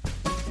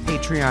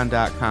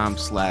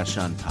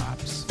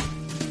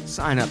 Patreon.com/unpops.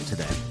 Sign up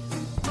today.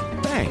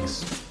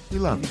 Thanks. We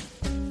love you.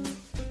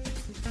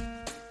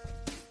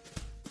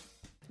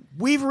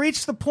 we've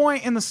reached the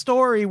point in the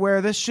story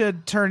where this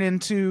should turn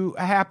into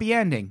a happy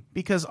ending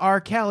because R.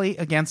 Kelly,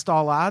 against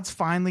all odds,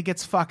 finally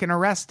gets fucking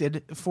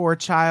arrested for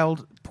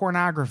child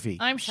pornography.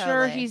 I'm sure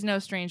Totally. he's no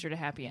stranger to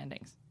happy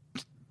endings.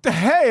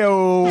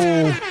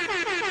 Hey-o!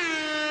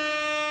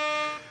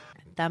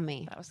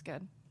 Dummy. That was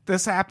good.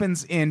 This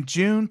happens in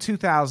June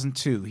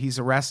 2002. He's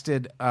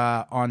arrested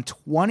on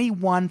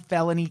 21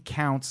 felony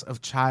counts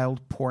of child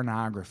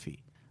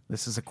pornography.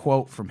 This is a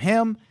quote from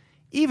him.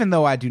 Even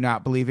though I do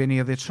not believe any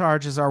of the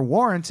charges are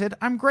warranted,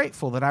 I'm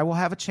grateful that I will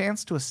have a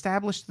chance to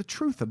establish the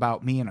truth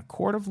about me in a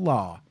court of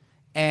law.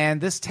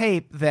 And this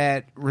tape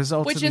that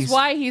results Which in is these...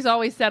 why he's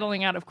always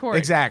settling out of court.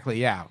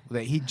 Exactly, yeah.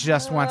 That he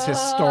just wants his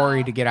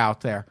story to get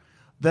out there.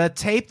 The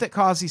tape that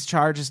caused these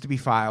charges to be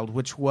filed,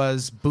 which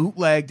was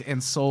bootlegged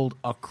and sold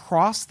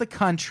across the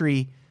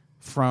country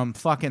from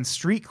fucking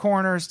street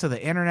corners to the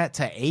internet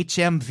to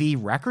HMV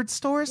record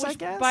stores, I Which,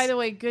 guess? by the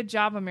way, good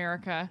job,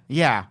 America.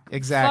 Yeah,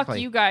 exactly.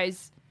 Fuck you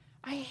guys.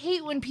 I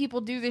hate when people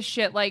do this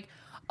shit. Like,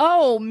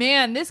 oh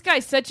man, this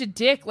guy's such a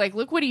dick. Like,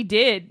 look what he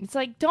did. It's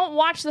like, don't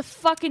watch the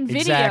fucking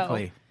video.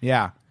 Exactly,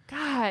 yeah.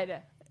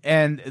 God.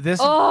 And this...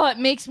 Oh, it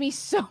makes me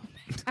so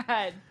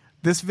mad.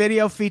 This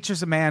video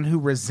features a man who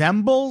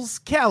resembles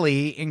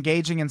Kelly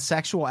engaging in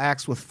sexual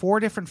acts with 4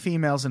 different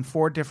females in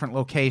 4 different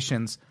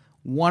locations.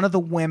 One of the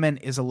women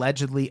is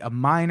allegedly a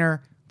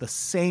minor, the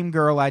same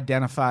girl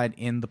identified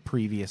in the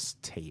previous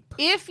tape.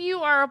 If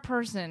you are a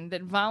person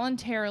that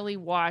voluntarily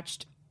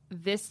watched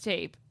this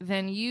tape,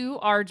 then you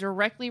are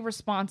directly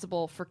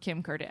responsible for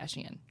Kim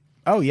Kardashian.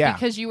 Oh, yeah.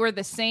 Because you are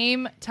the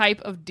same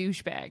type of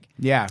douchebag.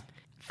 Yeah.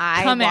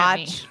 I Come at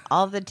me. watch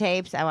all the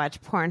tapes. I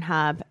watch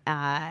Pornhub.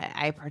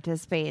 I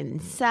participate in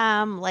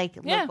some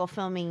Yeah. local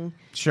filming.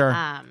 Sure.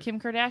 Kim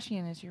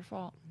Kardashian is your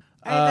fault.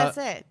 That's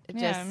it.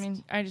 I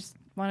mean, I just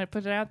want to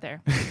put it out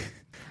there.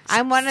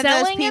 I'm one of those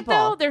Selling it people.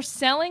 though, they're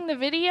selling the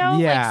video,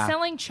 Yeah. like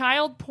selling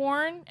child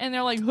porn, and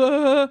they're like,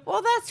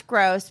 Well, that's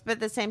gross, but at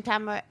the same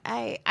time,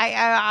 I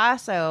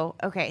also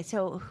okay.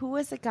 So, who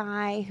was the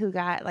guy who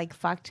got like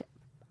fucked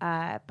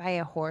by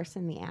a horse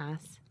in the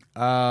ass?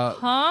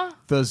 huh?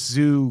 The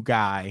zoo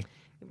guy.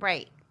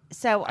 Right.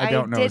 So I I,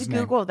 don't know did his name.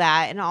 Google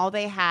that, and all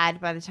they had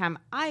by the time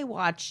I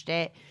watched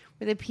it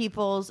were the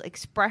people's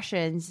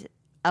expressions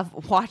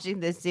of watching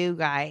the zoo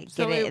guy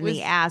So get it it in was-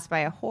 the ass by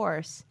a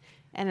horse.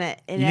 And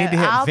You need to hit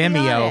I'll be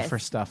Vimeo honest, for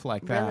stuff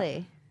like that.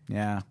 Really.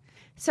 Yeah.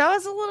 So I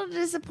was a little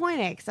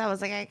disappointed because I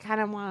was like, I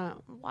kind of want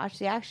to watch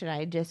the action.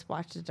 I just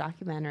watched a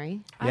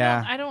documentary.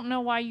 Yeah. I don't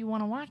know why you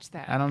want to watch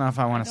that. I don't know if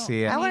I want to don't-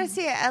 see it. I want to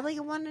see it. I like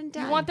one and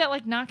done. You want that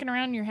like knocking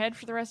around in your head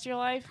for the rest of your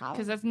life?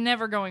 Because that's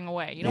never going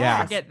away. You don't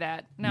Yeah. forget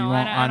that. No, You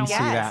won't I don't unsee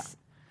want that. Yes.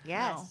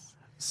 Yes. No.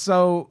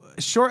 So,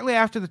 shortly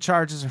after the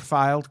charges are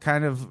filed,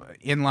 kind of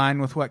in line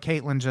with what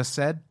Caitlin just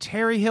said,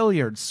 Terry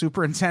Hilliard,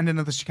 superintendent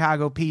of the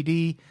Chicago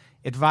PD,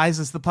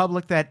 advises the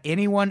public that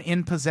anyone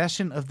in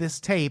possession of this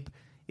tape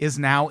is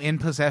now in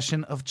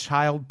possession of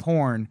child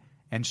porn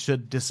and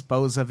should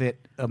dispose of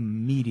it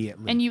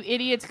immediately. And you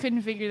idiots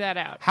couldn't figure that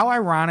out. How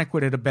ironic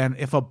would it have been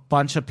if a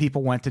bunch of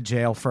people went to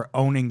jail for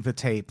owning the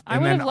tape I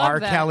and would then have loved R.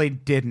 that. Kelly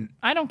didn't?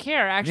 I don't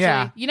care, actually.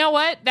 Yeah. You know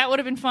what? That would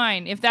have been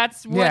fine if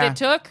that's what Yeah. it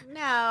took.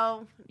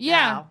 No.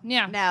 Yeah, No.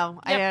 yeah. No,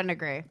 I Yep. don't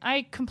agree.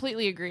 I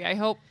completely agree. I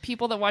hope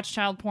people that watch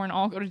child porn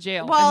all go to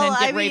jail Well, and then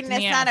get I raped mean, in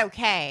it's the not ass.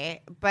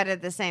 okay, but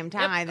at the same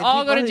time, the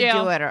all people go to who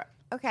jail. do it are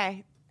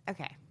okay.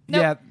 Okay.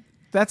 Nope. Yeah,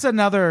 that's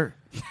another.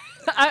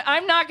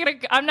 I'm not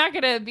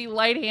gonna be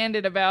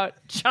light-handed about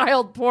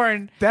child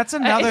porn. That's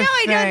another. No,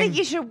 I don't thing. think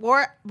you should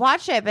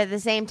watch it, but at the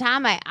same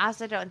time, I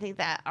also don't think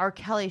that R.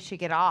 Kelly should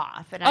get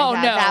off. And I Oh,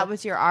 thought no. that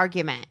was your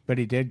argument. But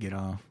he did get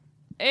off.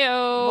 Ew.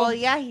 Well,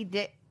 yeah, he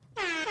did.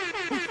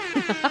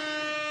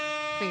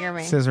 Finger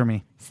me, Scissor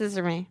me.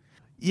 scissor me.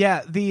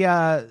 Yeah, the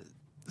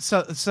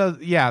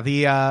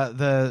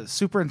the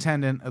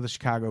superintendent of the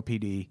Chicago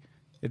PD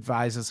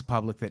advises the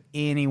public that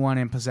anyone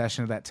in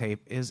possession of that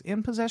tape is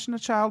in possession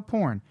of child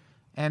porn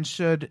and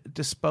should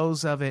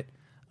dispose of it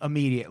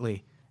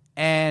immediately.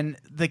 And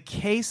the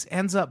case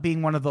ends up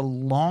being one of the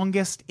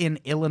longest in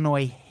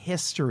Illinois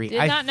history.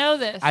 Did not know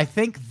this. I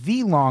think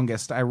the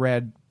longest I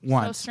read So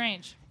once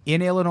strange.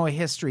 in Illinois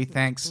history,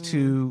 thanks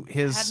to Had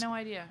his no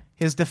idea.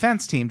 his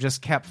defense team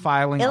just kept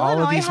filing all of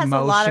Illinois these has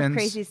motions. a lot of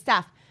crazy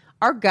stuff.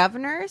 Our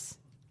governors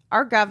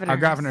Our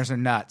governors are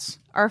nuts.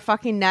 are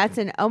fucking nuts,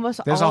 and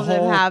almost There's all a of them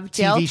whole have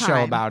jail TV show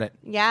time. about it.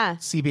 Yeah,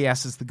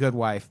 CBS is The Good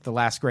Wife, the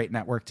last great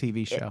network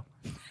TV show.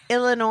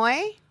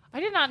 Illinois, I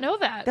did not know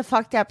that. the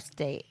fucked up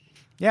state.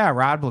 Yeah,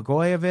 Rod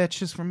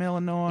Blagojevich is from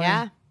Illinois.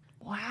 Yeah,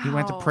 Wow. He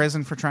went to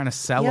prison for trying to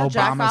sell he'll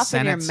jack Obama's off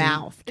in your Senate seat.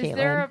 mouth, Is Caitlin.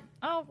 there a...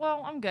 Oh,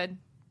 well, I'm good.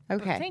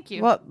 Okay, Thank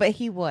you. Well, but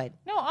he would.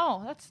 No,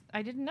 oh, that's...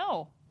 I didn't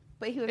know.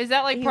 But he would. Is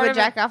that like he part would of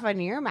jack off on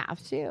your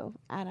mouth too,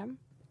 Adam?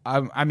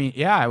 I mean,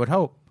 yeah, I would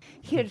hope.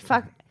 He would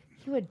fuck.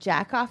 He would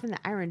jack off in the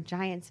Iron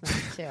Giant's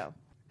mouth too.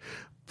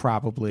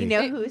 Probably. You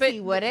know who But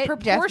he wouldn't? Jeff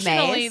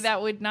proportionally, Mays.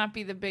 that would not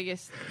be the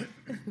biggest...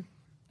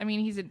 I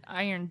mean, he's an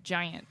iron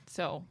giant,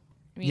 so...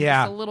 I mean,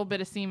 Yeah. just a little bit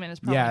of semen is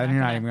probably Yeah, and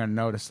you're not gonna- even going to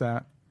notice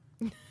that.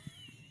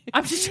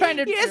 I'm just trying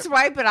to... You just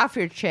wipe it off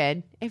your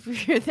chin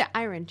if you're the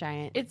Iron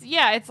Giant.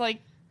 It's like,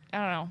 I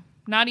don't know,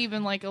 not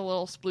even like a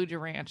little splooge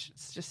of ranch.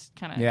 It's just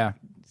kind of... Yeah.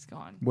 It's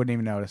gone. Wouldn't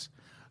even notice.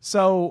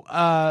 So,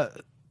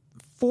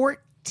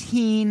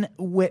 14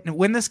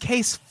 when this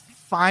case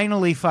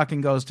finally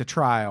fucking goes to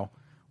trial,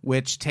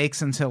 which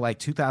takes until like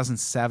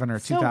 2007 or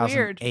So 2008.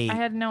 weird. I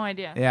had no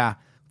idea. Yeah.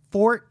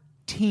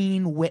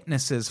 14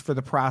 witnesses for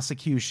the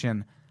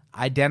prosecution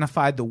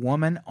identified the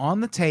woman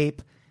on the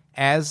tape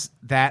as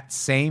that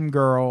same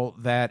girl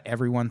that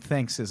everyone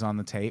thinks is on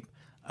the tape.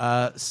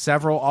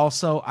 Several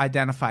also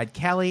identified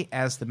Kelly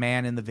as the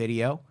man in the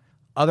video.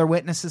 Other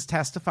witnesses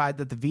testified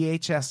that the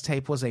VHS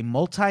tape was a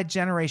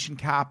multi-generation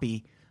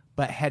copy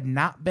but had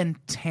not been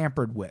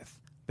tampered with.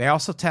 They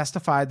also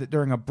testified that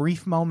during a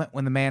brief moment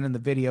when the man in the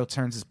video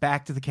turns his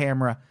back to the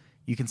camera,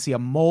 you can see a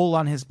mole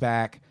on his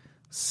back,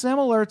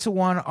 similar to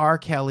one R.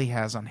 Kelly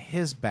has on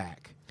his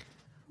back.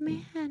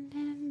 Man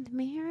in the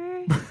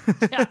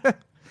mirror.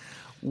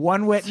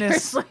 One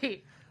witness,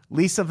 Seriously.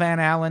 Lisa Van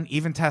Allen,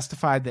 even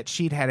testified that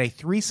she'd had a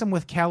threesome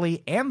with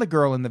Kelly and the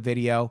girl in the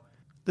video.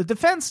 The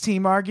defense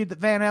team argued that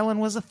Van Allen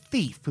was a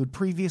thief who'd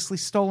previously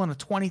stolen a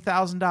 $20,000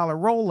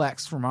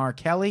 Rolex from R.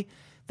 Kelly,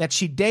 that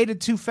she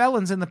dated 2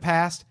 felons in the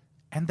past,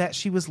 and that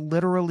she was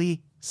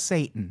literally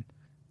Satan.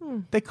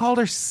 They called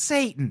her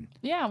Satan.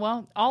 Yeah,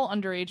 well, all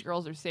underage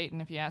girls are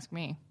Satan, if you ask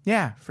me.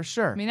 Yeah, for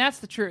sure. I mean, that's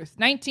the truth.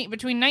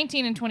 Between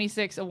 19 and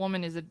 26, a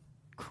woman is a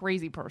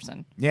crazy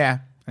person. Yeah.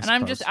 And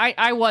I'm just,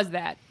 I was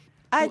that.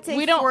 I'd say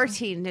We don't-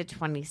 14 to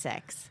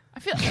 26. I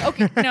feel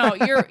okay. No,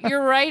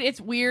 you're right. It's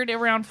weird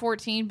around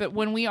 14, but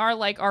when we are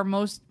like our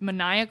most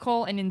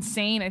maniacal and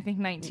insane, I think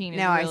 19 is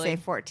No, really. I say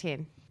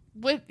 14.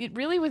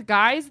 With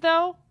guys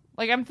though.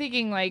 Like I'm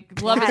thinking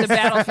like Love is a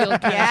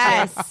Battlefield. Kind of shit.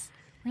 Yes.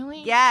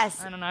 Really?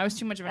 Yes. I don't know. I was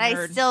too much of a I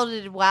nerd. still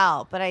did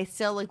well, but I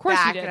still look course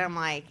you back did. and I'm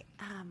like,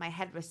 my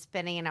head was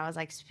spinning and I was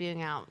like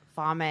spewing out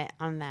vomit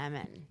on them.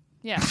 And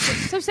Yeah.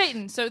 So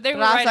Satan. So they but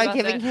were right also about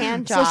giving that.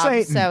 hand So jobs.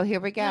 Satan. So here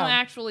we go. No,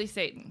 actually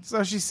Satan.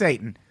 So she's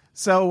Satan.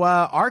 So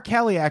R.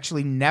 Kelly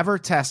actually never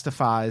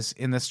testifies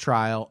in this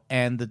trial,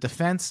 and the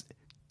defense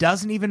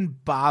doesn't even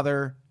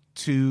bother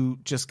to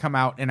just come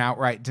out and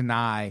outright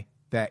deny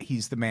that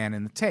he's the man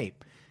in the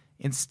tape.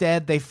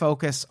 Instead, they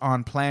focus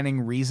on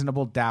planting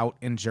reasonable doubt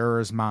in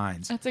jurors'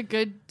 minds. That's a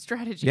good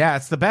strategy. Yeah,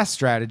 it's the best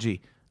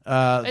strategy.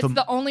 It's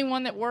the only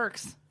one that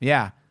works.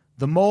 Yeah.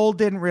 The mole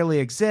didn't really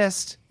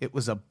exist. It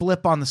was a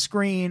blip on the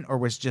screen or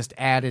was just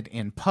added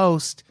in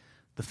post.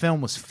 The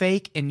film was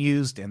fake and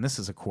used, and this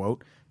is a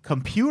quote,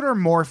 computer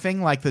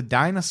morphing like the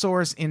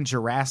dinosaurs in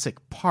Jurassic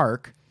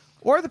Park,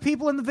 or the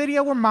people in the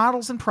video were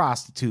models and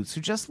prostitutes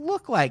who just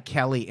look like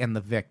Kelly and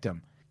the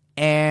victim.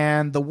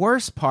 And the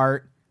worst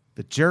part,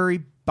 the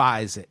jury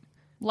buys it.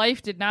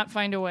 Life did not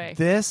find a way.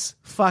 This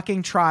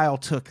fucking trial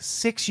took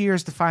 6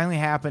 years to finally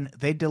happen.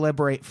 They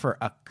deliberate for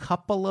a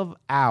couple of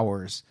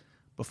hours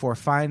before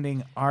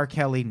finding R.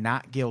 Kelly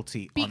not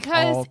guilty on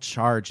Because all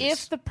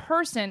charges.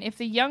 if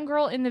the young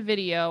girl in the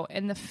video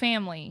and the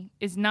family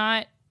is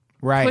not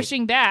right.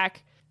 pushing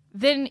back,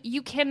 then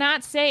you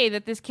cannot say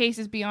that this case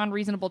is beyond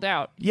reasonable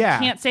doubt. Yeah.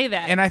 You can't say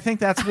that. And I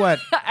think that's what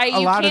a You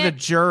lot of the can't-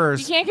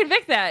 jurors You can't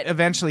convict that.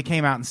 eventually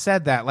came out and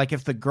said that. Like,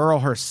 if the girl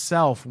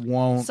herself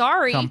won't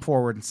Sorry. come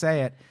forward and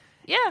say it.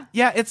 Yeah.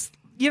 Yeah, it's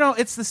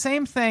it's the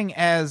same thing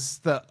as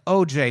the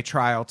OJ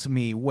trial to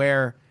me,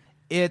 where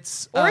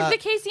it's Or the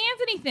Casey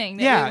Anthony thing.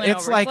 That yeah, we went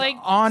it's over. like,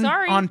 on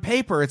sorry. on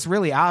paper, it's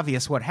really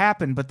obvious what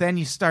happened, but then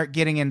you start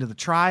getting into the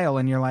trial,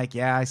 and you're like,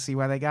 yeah, I see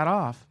why they got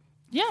off.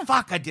 Yeah.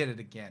 Fuck, I did it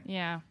again.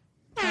 Yeah.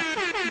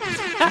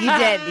 You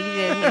did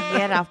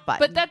get off button.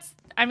 But that's,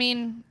 I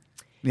mean,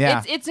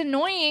 Yeah, it's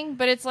annoying,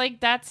 but it's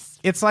like that's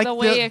it's like the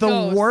way it the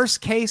goes.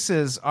 worst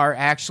cases are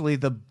actually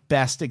the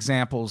best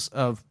examples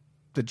of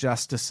the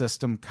justice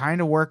system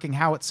kind of working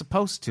how it's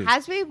supposed to.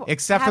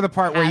 Except for the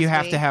part where you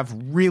have to have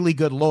really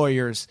good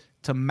lawyers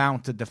to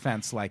mount a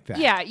defense like that.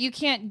 Yeah, you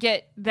can't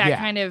get that Yeah.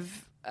 kind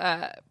of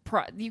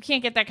you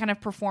can't get that kind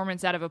of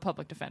performance out of a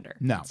public defender.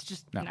 No. It's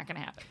just No. not going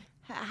to happen.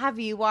 Have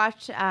you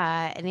watched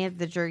any of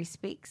The Jury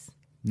Speaks?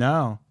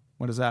 No.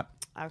 What is that?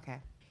 Okay.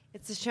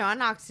 It's a show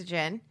on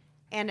Oxygen,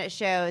 and it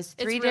shows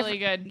It's three really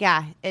different. good.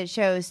 Yeah, it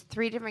shows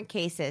 3 different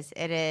cases.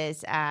 It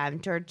is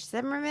George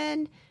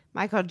Zimmerman,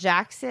 Michael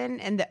Jackson,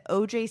 and the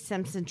O.J.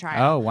 Simpson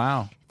trial. Oh,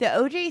 wow. The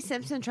O.J.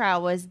 Simpson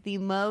trial was the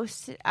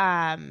most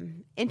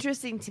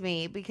interesting to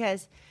me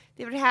because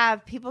they would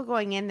have people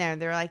going in there.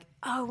 They're like,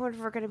 "Oh, what if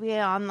we're going to be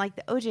on like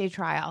the O.J.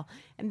 trial?"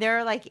 And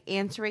they're like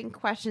answering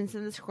questions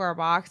in the square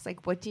box,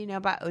 like, "What do you know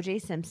about O.J.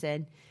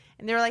 Simpson?"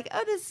 And they were like,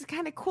 "Oh, this is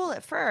kind of cool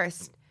at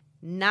first."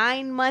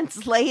 9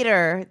 months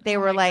later, they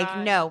were my like,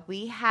 God. "No,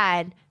 we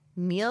had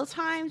meal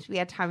times. We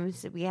had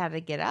times that we had to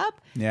get up.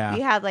 Yeah.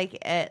 we had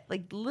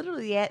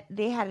literally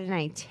they had an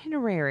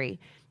itinerary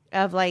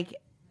of like."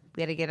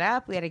 We had to get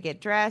up. We had to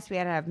get dressed. We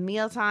had to have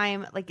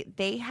mealtime. Like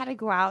they had to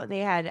go out. They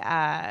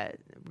had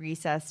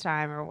recess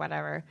time or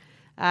whatever,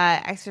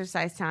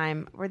 exercise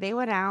time, where they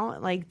went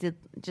out like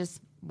just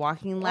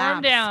walking laps.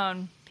 Warm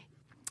down.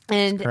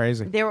 And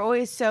crazy. they were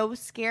always so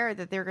scared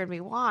that they were going to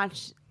be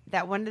watched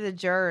that one of the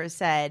jurors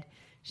said,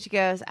 she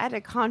goes, "I had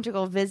a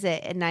conjugal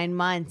visit in 9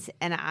 months,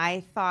 and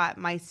I thought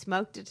my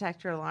smoke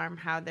detector alarm,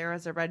 how there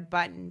was a red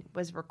button,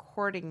 was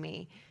recording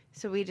me.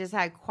 So we just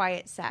had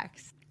quiet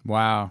sex."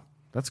 Wow.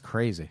 That's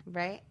crazy.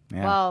 Right?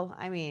 Yeah. Well,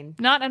 I mean,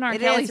 Not an R. it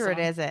Kelly is or it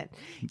song. isn't.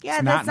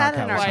 Yeah, not that's an not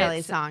R. an R. Kelly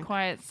Kelly song.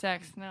 Quiet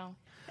sex. No.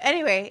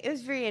 Anyway, it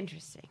was very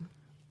interesting.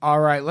 All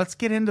right, let's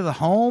get into the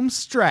home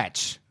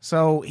stretch.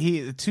 So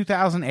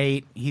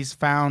 2008, he's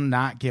found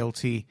not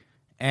guilty,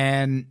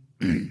 and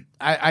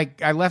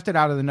I left it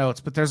out of the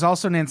notes, but there's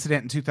also an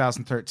incident in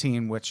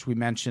 2013, which we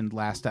mentioned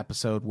last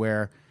episode,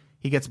 where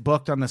he gets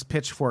booked on this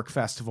Pitchfork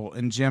Festival,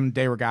 and Jim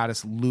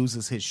DeRogatis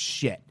loses his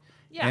shit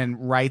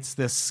and writes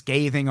this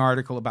scathing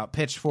article about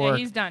Pitchfork. Yeah,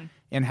 he's done.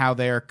 And how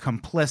they're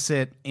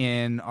complicit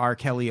in R.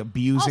 Kelly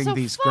abusing Also,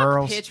 these fuck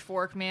girls.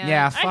 Pitchfork, man.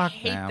 Yeah, I fuck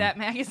hate them. that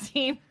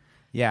magazine.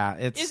 Yeah,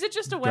 it's Is it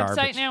just a garbage.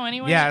 website now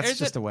anyway? Yeah, Or it's is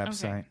just it- a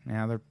website. okay.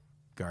 Yeah, they're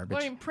garbage.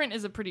 Well, I mean, print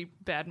is a pretty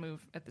bad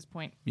move at this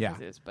point. Yeah. as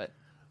is, but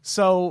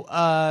So,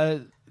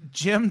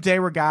 Jim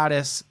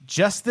DeRogatis,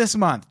 just this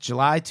month,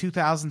 July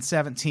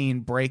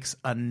 2017, breaks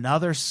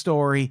another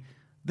story.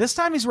 This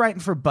time he's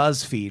writing for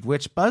BuzzFeed,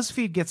 which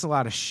BuzzFeed gets a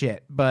lot of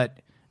shit, but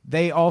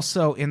they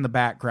also, in the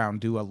background,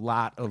 do a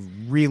lot of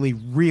really,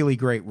 really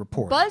great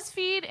reporting.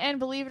 BuzzFeed and,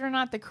 believe it or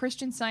not, the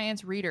Christian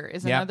Science Reader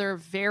is Yep. another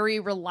very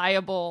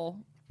reliable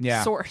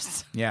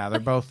source. Yeah, they're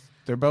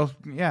both,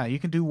 yeah, you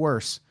can do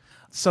worse.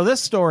 So this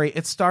story,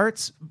 it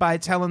starts by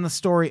telling the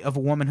story of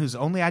a woman who's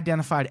only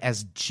identified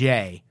as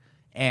Jay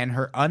and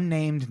her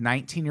unnamed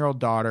 19-year-old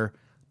daughter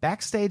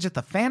backstage at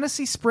the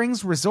Fantasy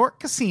Springs Resort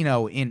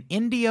Casino in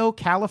Indio,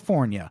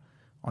 California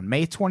on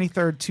May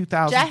 23rd,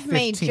 2015. Jeff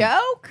made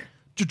joke?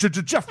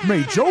 Jeff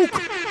made joke.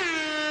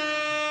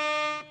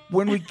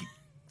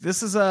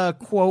 This is a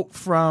quote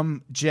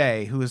from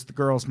Jay, who is the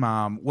girl's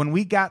mom. "When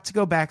we got to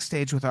go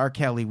backstage with R.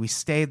 Kelly, we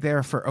stayed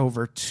there for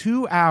over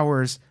 2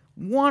 hours,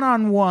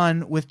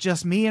 one-on-one with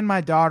just me and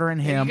my daughter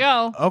and him." you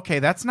go. Okay,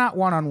 that's not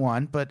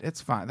one-on-one, but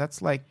it's fine.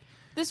 That's like,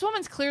 This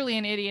woman's clearly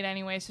an idiot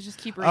anyway, so just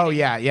keep reading. oh,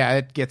 yeah,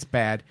 it gets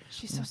bad.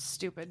 She's so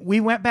stupid. We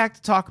went back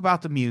to talk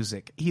about the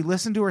music. He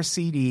listened to her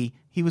CD.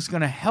 He was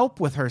going to help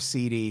with her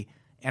CD,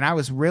 and I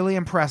was really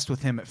impressed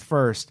with him at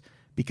first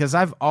because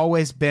I've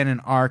always been an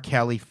R.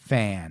 Kelly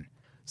fan.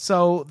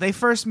 So they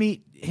first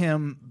meet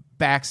him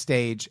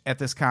backstage at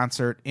this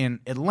concert in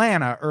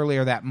Atlanta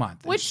earlier that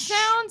month. Which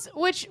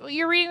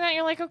you're reading that,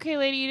 you're like, okay,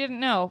 lady, you didn't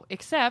know.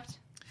 Except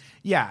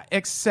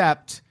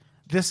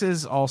this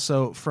is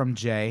also from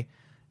Jay.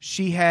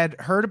 She had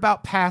heard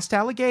about past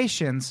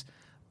allegations,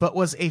 but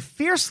was a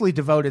fiercely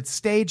devoted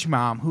stage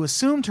mom who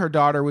assumed her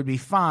daughter would be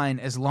fine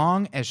as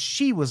long as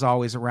she was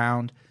always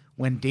around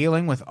when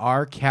dealing with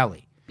R.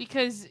 Kelly.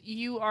 because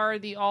you are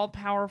the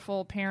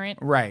all-powerful parent.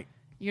 Right.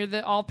 You're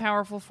the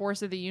all-powerful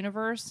force of the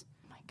universe.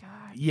 Oh my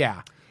God.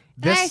 Yeah.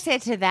 And I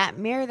said to that,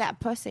 mirror that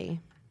pussy.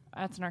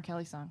 That's an R.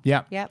 Kelly song.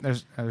 Yep. Yep.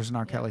 There's an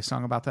R. Kelly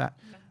song about that.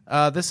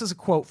 This is a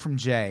quote from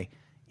Jay.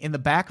 In the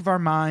back of our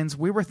minds,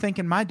 we were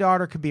thinking my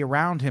daughter could be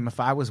around him if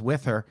I was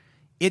with her.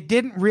 It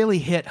didn't really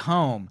hit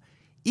home.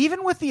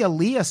 Even with the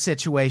Aaliyah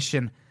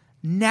situation,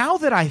 now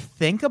that I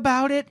think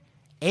about it,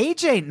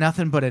 age ain't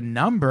nothing but a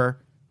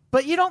number.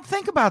 But you don't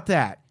think about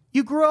that.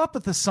 You grew up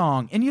with the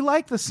song, and you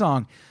like the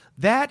song.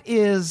 That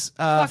is,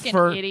 Fucking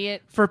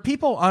idiot. For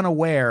people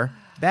unaware,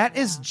 that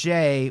is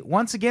Jay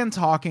once again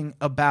talking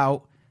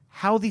about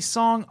how the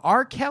song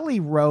R. Kelly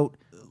wrote.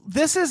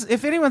 This is,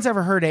 if anyone's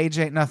ever heard Age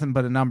Ain't Nothing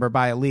But a Number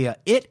by Aaliyah,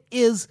 it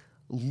is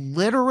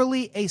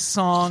literally a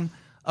song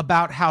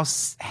about how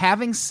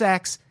having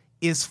sex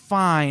is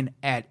fine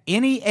at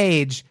any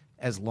age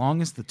as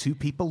long as the two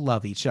people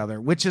love each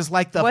other, which is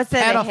like the Was it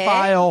a hit?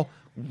 pedophile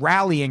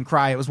rallying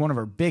cry. It was one of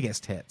her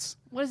biggest hits.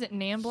 What is it,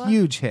 NAMBLA?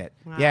 Huge hit.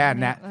 Yeah,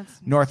 that's-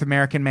 North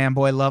American Man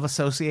Boy Love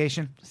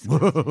Association.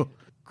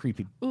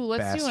 Creepy. Ooh,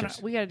 let's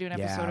bastards. we got to do an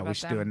episode Yeah, about we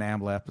should that. do a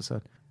NAMBLA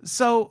episode.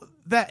 So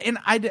that, and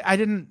I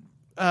didn't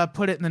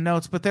put it in the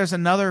notes, but there's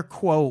another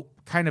quote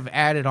kind of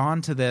added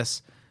on to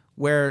this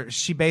where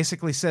she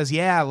basically says,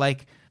 yeah,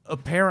 like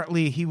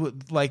apparently he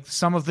would, like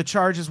some of the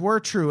charges were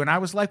true. And I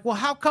was like, well,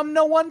 how come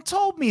no one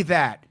told me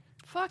that?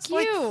 Fuck It's you.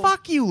 like,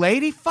 fuck you,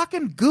 lady.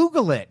 Fucking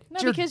Google it. No,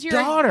 It's your because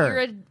daughter. you're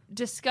a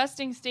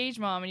disgusting stage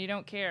mom and you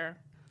don't care.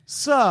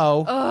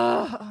 So,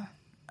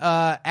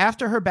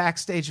 after her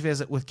backstage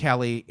visit with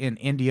Kelly in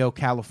Indio,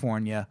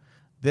 California,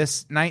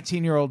 this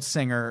 19-year-old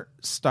singer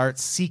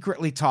starts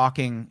secretly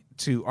talking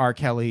to R.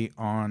 Kelly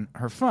on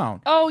her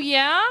phone. Oh,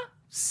 yeah?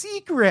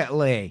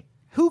 Secretly.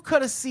 Who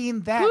could have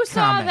seen that Who coming?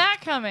 saw that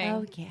coming?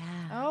 Oh, yeah.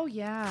 Oh,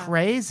 yeah.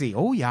 Crazy.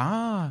 Oh,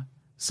 yeah.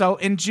 So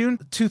in June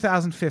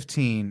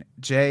 2015,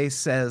 Jay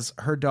says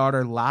her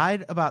daughter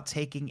lied about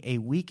taking a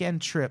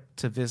weekend trip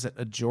to visit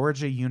a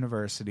Georgia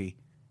university.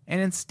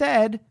 And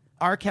instead,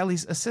 R.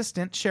 Kelly's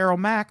assistant, Cheryl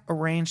Mack,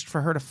 arranged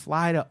for her to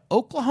fly to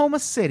Oklahoma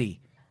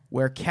City,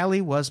 where Kelly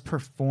was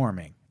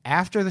performing.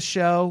 After the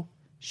show,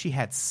 she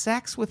had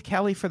sex with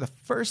Kelly for the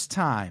first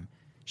time.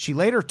 She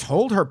later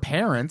told her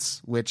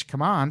parents, which,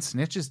 come on,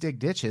 snitches dig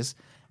ditches,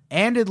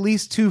 and at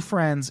least two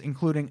friends,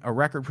 including a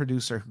record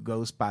producer who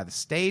goes by the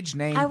stage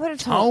name I would have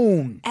Tone.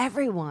 told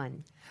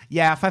everyone.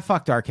 Yeah, if I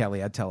fucked R.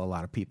 Kelly, I'd tell a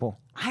lot of people.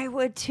 I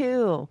would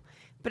too.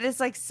 But it's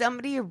like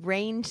somebody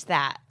arranged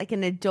that, like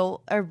an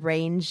adult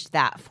arranged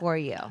that for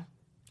you.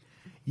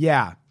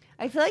 Yeah.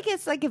 I feel like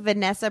it's like a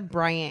Vanessa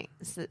Bryant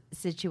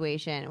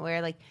situation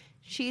where like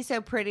she's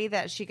so pretty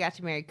that she got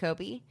to marry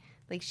Kobe.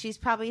 Like she's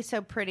probably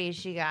so pretty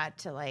she got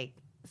to like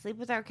sleep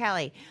with R.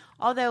 Kelly.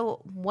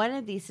 Although one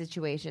of these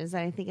situations,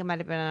 and I think it might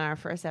have been on our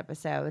first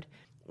episode,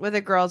 where the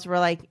girls were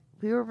like,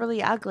 we were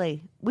really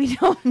ugly. We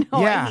don't know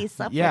why he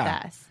slept with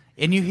us.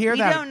 And you hear We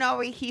that. don't know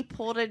why he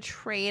pulled a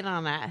train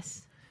on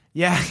us.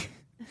 Yeah.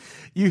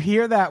 You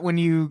hear that when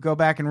you go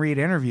back and read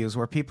interviews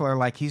where people are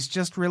like, he's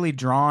just really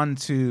drawn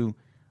to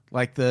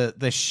like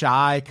the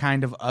shy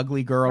kind of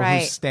ugly girl Right.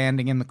 who's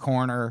standing in the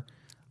corner,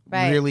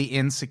 Right. really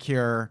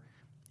insecure.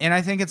 And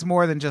I think it's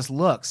more than just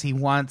looks. He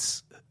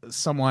wants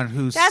someone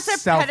who's That's a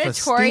predatory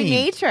self-esteem.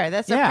 nature.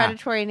 That's a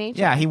predatory nature.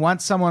 Yeah, he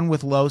wants someone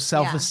with low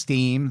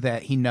self-esteem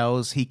that he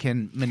knows he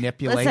can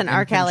manipulate. Listen, and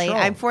R. Kelly,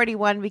 control. I'm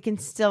 41. We can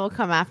still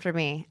come after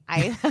me.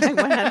 I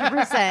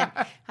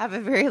 100% have a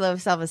very low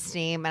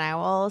self-esteem, and I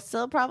will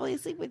still probably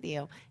sleep with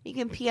you. You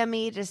can pee on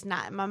me, just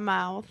not in my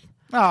mouth.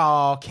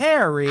 Oh,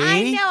 Carrie.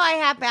 I know I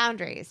have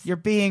boundaries. You're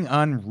being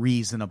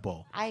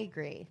unreasonable. I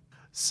agree.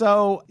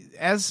 So,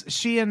 as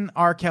she and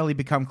R. Kelly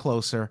become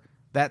closer,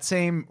 that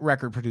same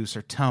record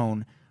producer,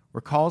 Tone,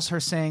 recalls her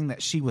saying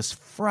that she was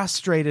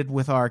frustrated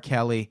with R.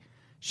 Kelly.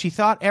 She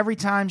thought every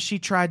time she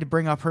tried to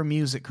bring up her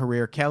music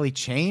career, Kelly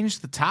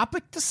changed the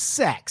topic to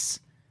sex.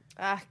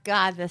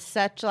 God, that's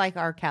such like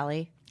R.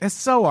 Kelly. It's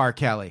so R.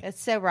 Kelly.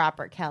 It's so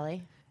Robert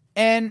Kelly.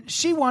 And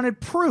she wanted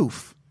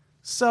proof.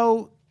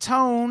 So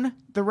Tone,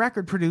 the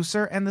record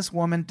producer, and this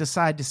woman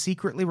decide to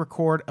secretly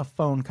record a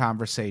phone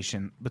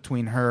conversation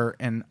between her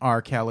and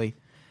R. Kelly.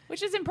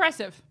 Which is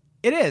impressive.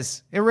 It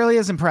is. It really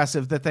is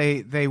impressive that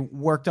they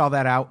worked all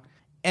that out.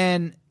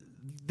 And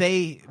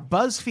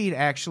BuzzFeed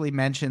actually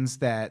mentions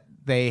that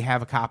they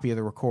have a copy of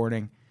the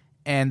recording.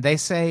 And they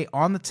say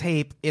on the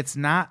tape, it's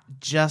not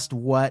just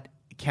what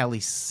Kelly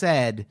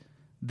said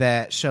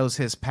that shows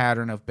his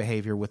pattern of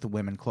behavior with the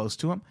women close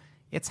to him.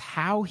 It's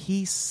how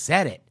he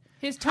said it.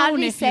 His How tone,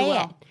 did he if you say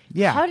will. it?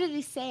 Yeah. How did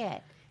he say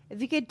it?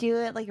 If you could do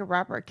it like a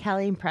Robert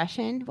Kelly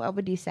impression, what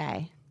would you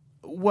say?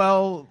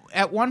 Well,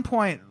 at one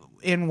point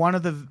in one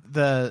of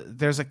the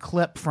there's a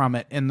clip from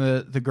it, and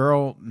the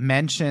girl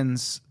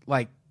mentions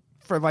like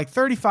for like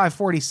 35,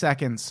 40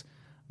 seconds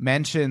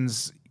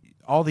mentions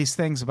all these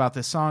things about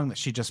this song that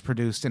she just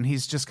produced, and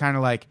he's just kind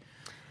of like,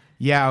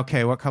 yeah,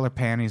 okay, what color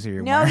panties are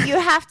you No, wearing? you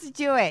have to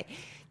do it.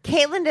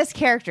 Caitlin does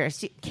characters.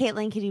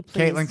 Caitlin, can you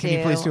please Caitlin, can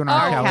you please do an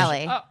R. R.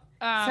 Kelly? Oh,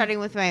 Starting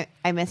with my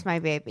I Miss My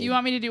Baby. you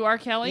want me to do R.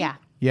 Kelly? Yeah.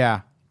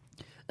 Yeah.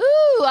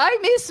 Ooh, Ooh, I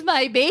miss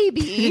my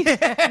baby.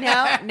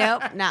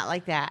 Nope, not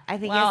like that. I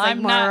think Well, it's like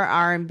I'm more not-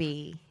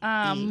 R&B.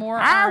 More.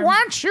 I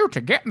want you to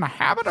get in the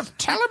habit of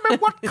telling me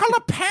what color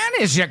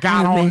panties you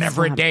got on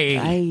every day.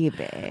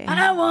 Baby.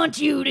 I want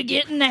you to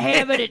get in the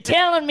habit of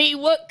telling me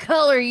what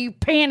color your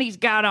panties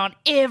got on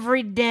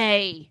every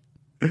day.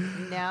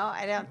 No,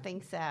 I don't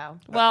think so.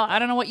 Well, I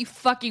don't know what you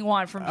fucking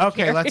want from me.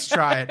 Okay, Carrie. let's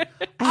try it.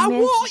 I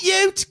want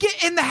you to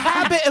get in the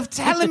habit of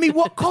telling me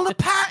what color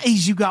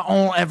panties you got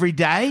on every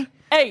day.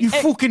 Hey, you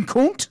hey. fucking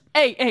cunt.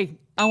 Hey,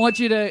 I want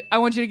you to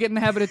get in the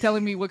habit of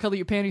telling me what color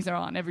your panties are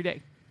on every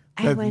day.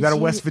 You got a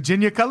West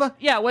Virginia color?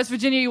 Yeah, West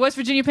Virginia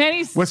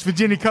panties. West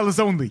Virginia colors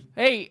only.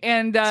 Hey,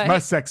 and My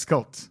sex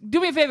cult. do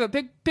me a favor,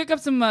 pick up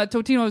some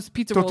Totino's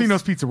pizza rolls.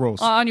 Totino's Pizza Rolls.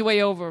 On your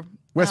way over.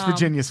 West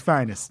Virginia's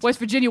finest. West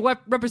Virginia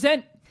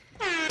represent.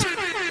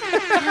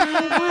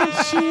 I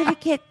want you to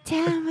get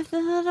down with a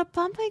little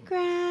bumpy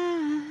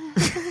ground.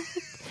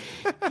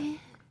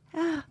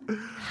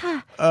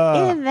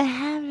 In the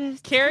habit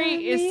of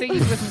Carrie is singing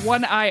with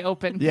one eye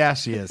open. Yeah,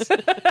 she is.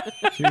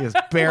 She is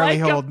barely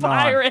like holding a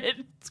pirate.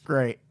 on. It's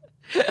great.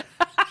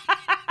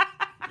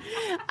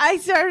 I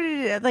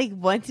started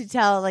want to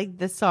tell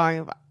the song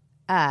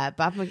of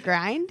Bop and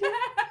Grind.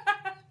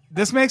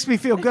 This makes me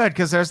feel good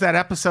because there's that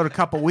episode a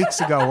couple weeks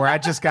ago where I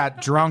just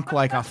got drunk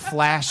like a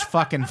flash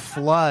fucking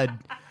flood.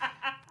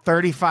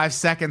 35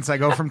 seconds, I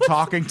go from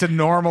talking to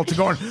normal to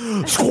going,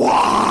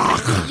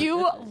 squawk!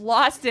 You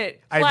lost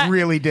it. I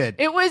really did.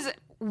 It was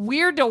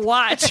weird to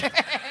watch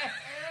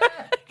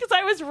because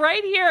I was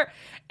right here,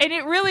 and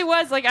it really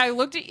was I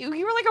looked at you.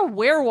 You were like a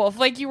werewolf,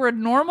 like you were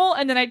normal,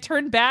 and then I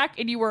turned back,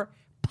 and you were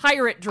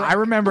pirate drunk. I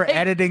remember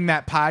editing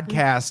that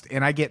podcast,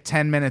 and I get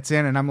 10 minutes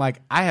in, and I'm like,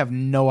 I have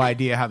no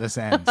idea how this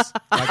ends.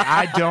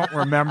 I don't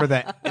remember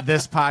that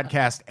this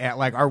podcast.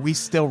 Are we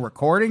still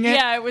recording it?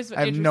 Yeah, it was.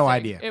 I have no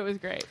idea. It was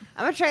great.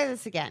 I'm gonna try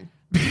this again.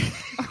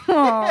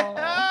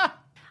 Oh.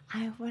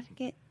 I want to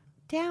get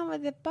down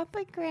with the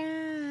bumpy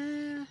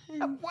ground.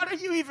 What are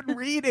you even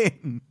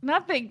reading?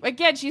 Nothing.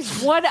 Again,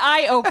 she's one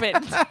eye open.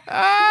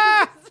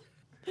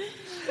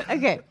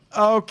 Okay.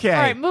 Okay. All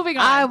right, moving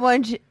on. I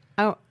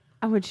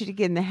want you to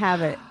get in the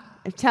habit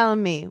of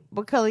telling me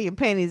what color your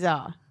panties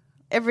are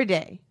every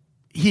day.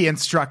 He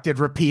instructed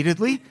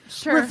repeatedly,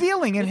 Sure.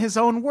 revealing in his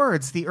own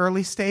words the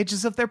early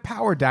stages of their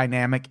power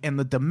dynamic and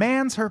the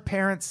demands her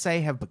parents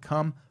say have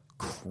become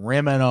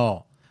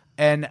criminal.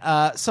 And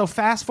so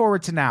fast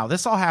forward to now.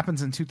 This all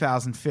happens in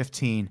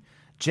 2015.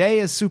 Jay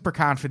is super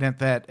confident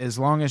that as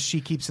long as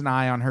she keeps an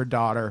eye on her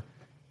daughter,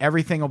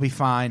 everything will be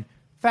fine.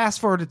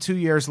 Fast forward to 2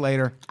 years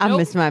later. I Nope.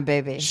 miss my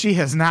baby. She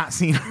has not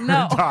seen her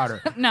No.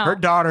 daughter. No. Her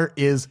daughter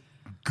is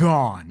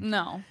gone.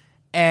 No.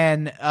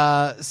 And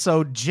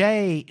so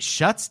Jay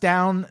shuts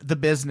down the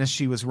business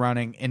she was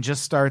running and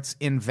just starts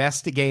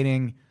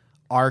investigating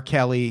R.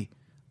 Kelly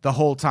the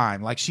whole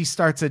time. She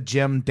starts a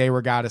Jim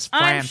DeRogatis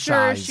franchise.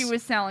 I'm sure she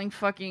was selling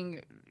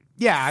fucking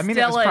Yeah, I mean,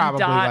 it was Stella and probably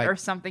Dot or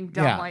something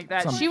dumb yeah, like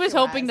that. some- She was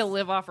hoping to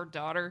live off her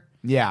daughter.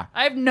 Yeah,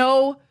 I have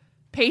no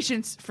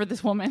patience for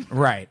this woman.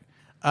 right.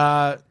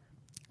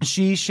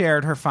 She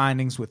shared her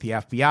findings with the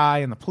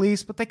FBI and the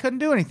police, but they couldn't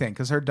do anything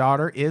because her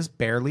daughter is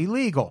barely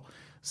legal.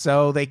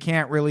 So they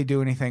can't really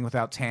do anything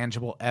without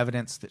tangible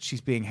evidence that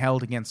she's being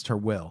held against her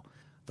will.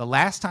 The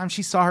last time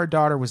she saw her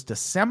daughter was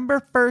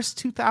December 1st,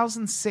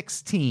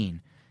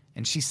 2016.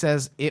 And she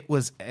says it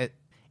was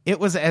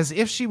as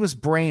if she was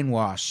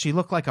brainwashed. She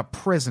looked like a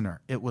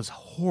prisoner. It was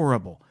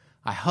horrible.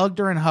 I hugged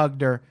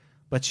her,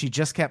 but she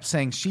just kept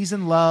saying she's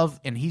in love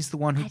and he's the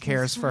one who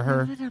cares for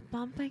her. With a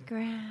bumpy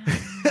ground.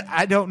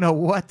 I don't know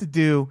what to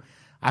do.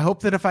 I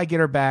hope that if I get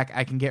her back,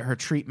 I can get her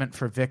treatment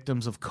for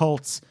victims of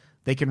cults.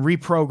 They can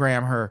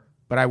reprogram her,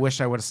 but I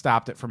wish I would have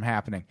stopped it from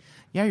happening.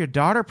 Yeah, your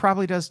daughter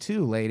probably does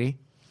too, lady.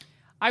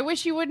 I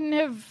wish you wouldn't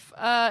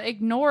have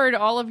ignored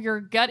all of your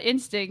gut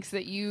instincts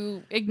that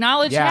you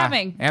acknowledge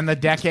having. And the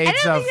decades I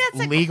don't of think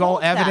that's a legal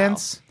cult, though.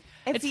 evidence.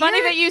 It's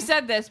funny that you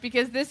said this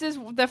because this is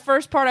the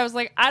first part I was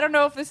like, I don't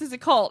know if this is a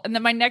cult. And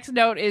then my next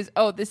note is,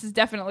 oh, this is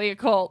definitely a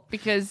cult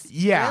because,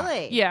 Yeah.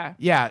 Really? yeah.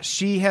 Yeah,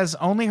 she has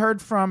only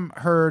heard from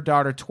her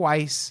daughter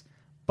twice,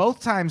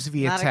 both times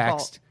via Not a text.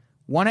 cult.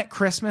 One at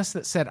Christmas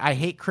that said, I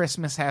hate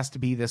Christmas has to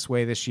be this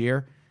way this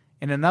year.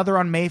 And another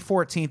on May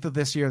 14th of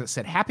this year that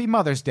said, Happy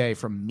Mother's Day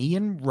from me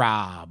and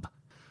Rob.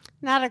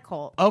 Not a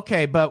cult.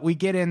 Okay, but we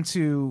get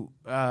into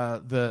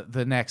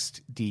the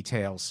next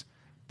details.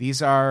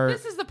 These are...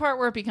 This is the part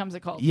where it becomes a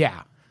cult.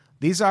 Yeah.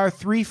 These are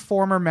 3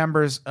 former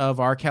members of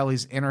R.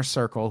 Kelly's inner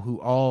circle who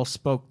all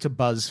spoke to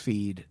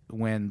BuzzFeed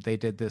when they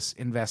did this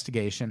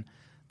investigation.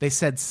 They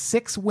said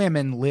 6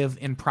 women live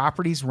in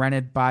properties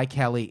rented by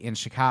Kelly in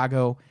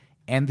Chicago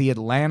and the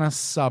Atlanta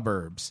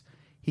suburbs.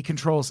 He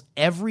controls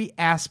every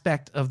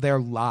aspect of their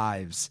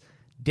lives,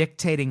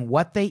 dictating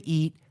what they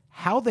eat,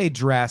 how they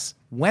dress,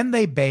 when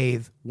they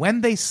bathe,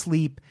 when they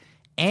sleep,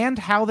 and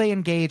how they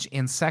engage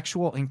in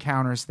sexual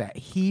encounters that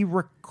he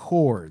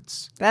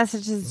records. That's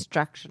just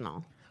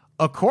instructional.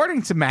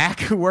 According to Mac,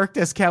 who worked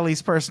as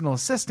Kelly's personal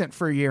assistant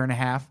for a year and a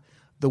half,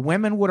 the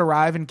women would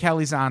arrive in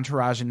Kelly's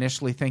entourage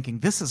initially thinking,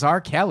 this is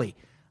R. Kelly.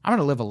 I'm going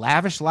to live a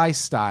lavish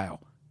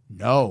lifestyle.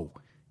 No,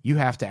 you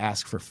have to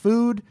ask for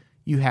food.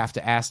 You have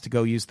to ask to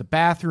go use the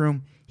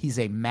bathroom. He's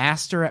a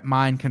master at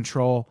mind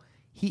control.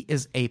 He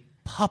is a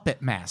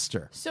puppet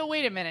master. So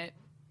wait a minute.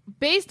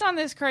 Based on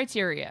this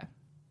criteria,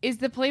 is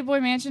the Playboy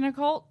Mansion a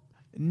cult?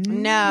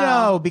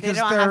 No, because they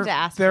don't have to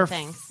ask they're for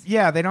things.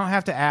 Yeah, they don't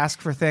have to ask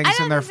for things, I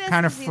don't and they're think this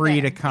kind of is free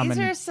either. to come These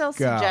and are still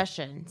go.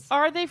 suggestions.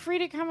 Are they free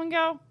to come and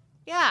go?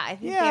 Yeah, I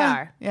think they Yeah,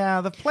 are.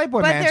 yeah. The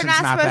Playboy But Mansion's they're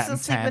not that supposed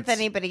to sleep with intense.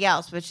 anybody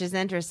else, which is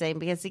interesting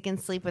because he can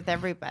sleep with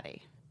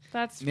everybody.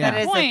 That's Yeah. That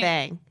the is point. the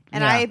thing.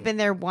 And Yeah. I've been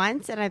there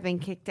once, and I've been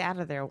kicked out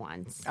of there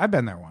once. I've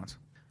been there once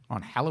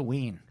on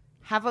Halloween.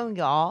 Haven't we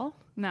all?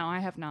 No, I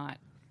have not.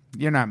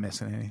 You're not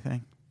missing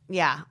anything.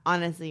 Yeah,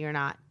 honestly, you're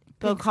not.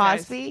 Bill Thanks, guys.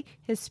 Cosby,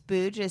 his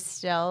spooge is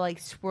still like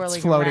swirling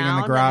It's floating in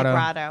around the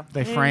grotto.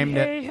 They framed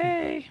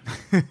Hey,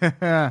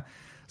 it.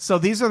 So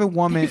these are the hey.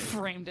 women.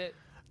 Framed it.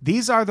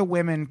 These are the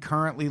women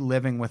currently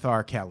living with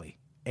R. Kelly.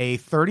 A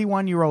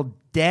 31-year-old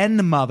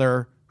den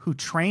mother who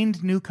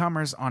trained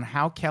newcomers on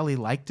how Kelly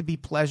liked to be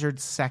pleasured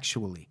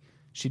sexually.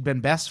 She'd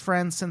been best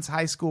friends since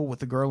high school with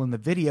the girl in the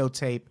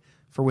videotape,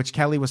 for which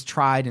Kelly was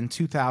tried in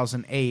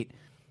 2008.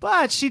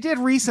 But she did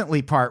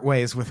recently part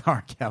ways with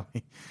R.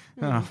 Kelly.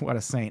 Oh, what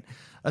a saint.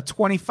 A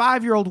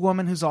 25-year-old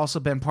woman who's also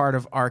been part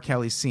of R.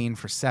 Kelly's scene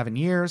for 7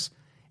 years.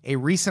 A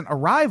recent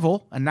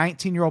arrival, a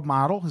 19-year-old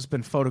model who's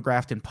been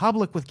photographed in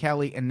public with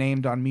Kelly and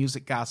named on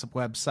music gossip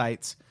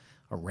websites,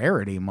 a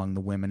rarity among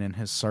the women in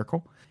his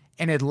circle.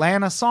 An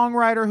Atlanta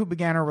songwriter who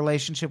began a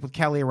relationship with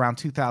Kelly around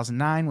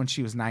 2009 when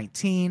she was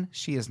 19.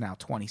 She is now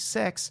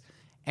 26.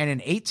 And an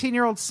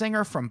 18-year-old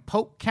singer from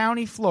Polk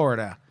County,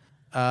 Florida.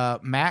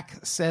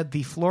 Mac said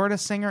the Florida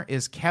singer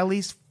is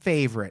Kelly's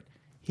favorite,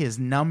 his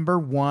number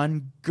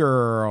one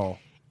girl.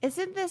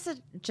 Isn't this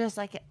just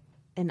like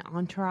an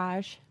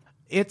entourage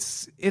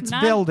It's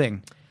Not-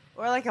 building.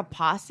 or like a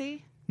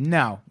posse?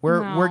 No,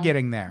 No. we're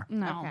getting there.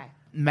 No. Okay.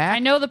 Mac, I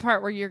know the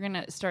part where you're going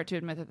to start to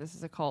admit that this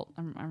is a cult.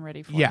 I'm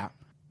ready for it. Yeah.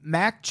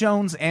 Mac,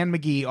 Jones, and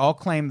McGee all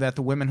claim that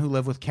the women who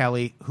live with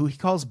Kelly, who he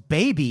calls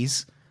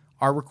babies,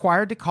 are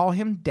required to call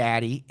him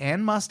daddy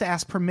and must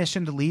ask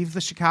permission to leave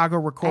the Chicago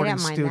I recording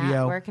don't mind studio.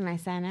 that. Where can I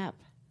sign up?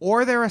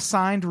 Or they're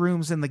assigned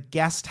rooms in the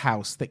guest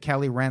house that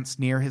Kelly rents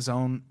near his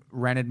own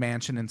rented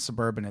mansion in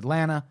suburban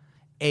Atlanta.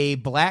 A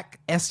black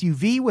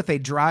SUV with a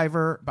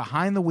driver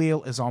behind the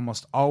wheel is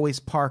almost always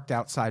parked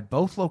outside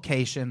both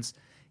locations.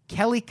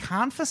 Kelly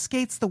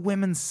confiscates the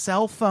women's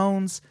cell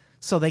phones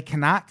so they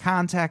cannot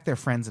contact their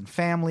friends and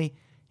family.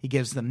 He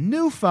gives them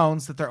new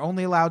phones that they're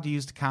only allowed to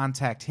use to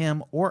contact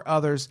him or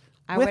others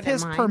I with wouldn't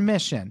his mind.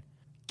 permission.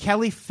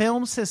 Kelly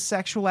films his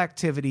sexual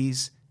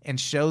activities and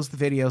shows the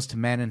videos to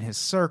men in his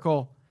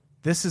circle.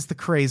 This is the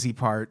crazy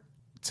part,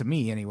 to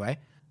me anyway.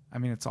 I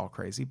mean, it's all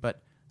crazy,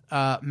 but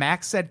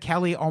Max said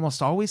Kelly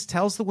almost always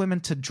tells the women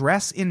to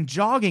dress in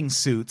jogging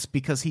suits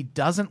because he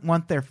doesn't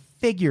want their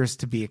figures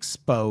to be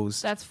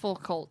exposed. That's full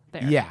cult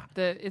there. Yeah.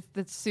 It's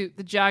the suit,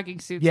 the jogging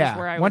suits Yeah, is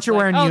where I once was you're like,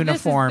 wearing oh,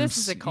 uniforms, this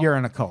is a cult. you're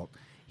in a cult.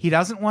 He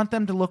doesn't want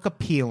them to look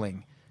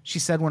appealing. She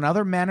said when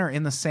other men are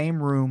in the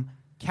same room,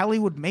 Kelly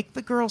would make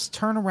the girls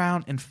turn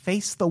around and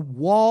face the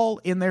wall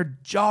in their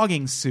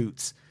jogging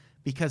suits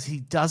because he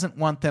doesn't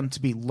want them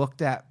to be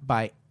looked at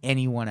by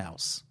anyone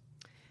else.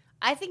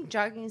 I think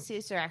jogging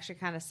suits are actually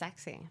kind of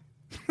sexy.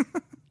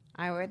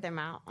 I wear them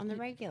out on the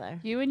regular.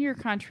 You and your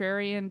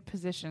contrarian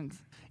positions.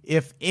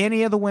 If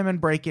any of the women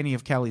break any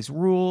of Kelly's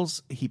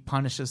rules, he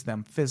punishes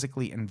them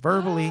physically and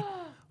verbally.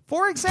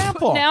 For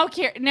example, Now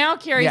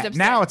Carrie's upset.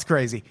 now it's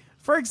crazy.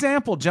 For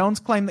example, Jones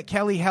claimed that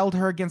Kelly held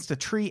her against a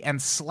tree and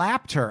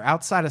slapped her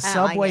outside a I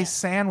don't like Subway it.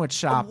 sandwich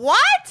shop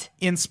What?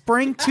 in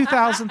spring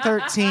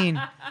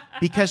 2013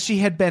 because she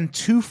had been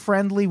too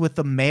friendly with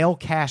the male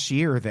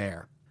cashier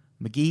there.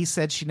 McGee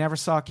said she never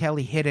saw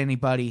Kelly hit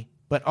anybody,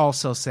 but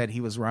also said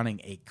he was running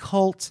a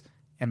cult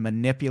and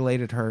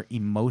manipulated her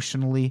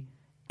emotionally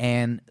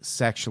and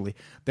sexually.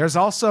 There's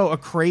also a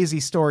crazy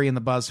story in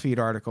the BuzzFeed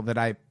article that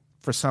I,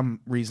 for some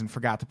reason,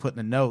 forgot to put in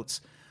the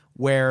notes,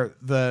 where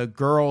the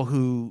girl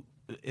who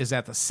is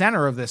at the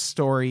center of this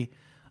story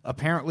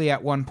apparently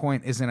at one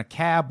point is in a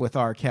cab with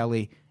R.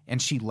 Kelly,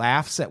 and she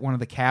laughs at one of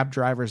the cab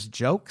driver's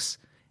jokes.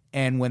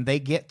 And when they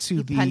get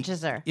to He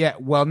punches her. Yeah,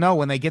 well, no,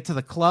 when they get to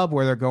the club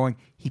where they're going,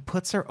 he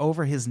puts her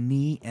over his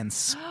knee and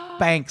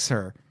spanks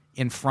her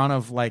in front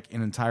of like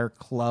an entire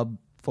club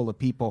full of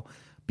people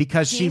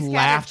because she He's got a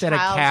laughed at a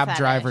child cab fetish.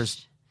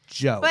 driver's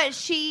joke. But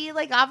she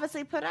like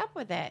obviously put up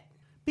with it.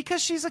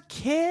 Because she's a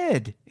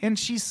kid and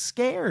she's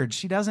scared.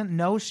 She doesn't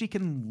know she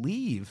can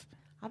leave.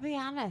 I'll be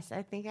honest.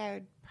 I think I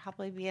would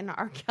probably be an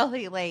R.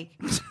 Kelly like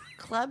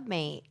club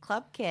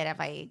kid if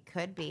I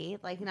could be.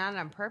 Like not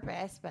on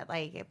purpose, but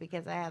like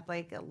because I have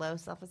like a low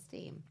self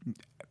esteem.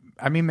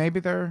 I mean, maybe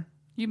they're.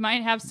 You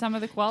might have some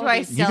of the Do I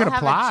qualities. still could have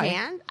apply. a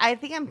chance? I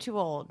think I'm too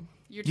old.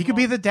 You're You too could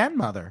be old. the den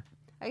mother.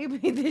 I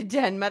could be the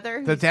den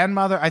mother. The den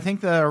mother. I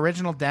think the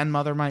original den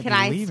mother might Can be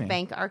I leaving.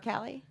 spank R.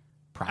 Kelly?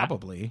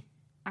 Probably.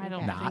 I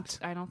don't Not.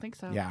 think. I don't think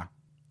so. Yeah.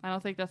 I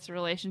don't think that's the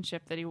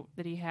relationship that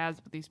he has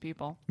with these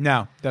people.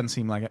 No, doesn't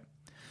seem like it.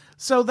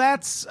 So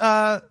that's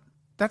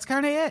that's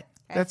kind of it.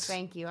 That's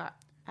Thank you,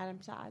 Adam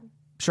Todd.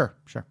 sure.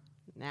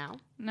 Now,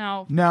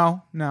 No,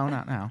 No,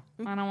 not now.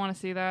 I don't want to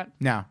see that.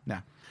 No.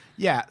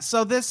 Yeah.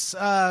 So this,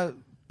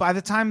 by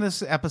the time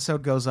this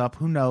episode goes up,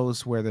 who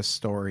knows where this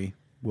story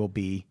will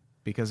be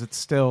because it's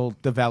still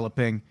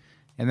developing,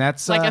 and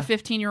that's Like a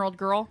 15-year-old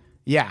girl.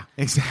 yeah, All right,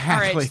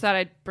 exactly. just thought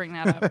I'd bring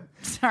that up.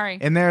 Sorry.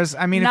 And there's,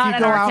 I mean, Not if you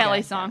an go R. out,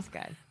 Kelly song.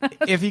 good.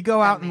 if you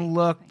go out and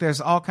look, there's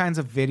all kinds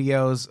of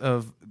videos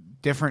of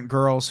different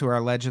girls who are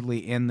allegedly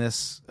in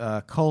this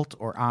cult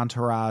or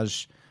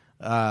entourage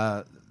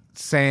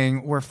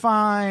saying we're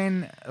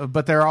fine,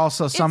 but there are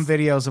also some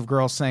videos of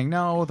girls saying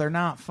no, they're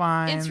not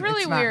fine. It's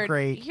really not weird.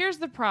 Great. Here's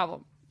the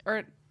problem,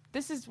 or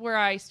this is where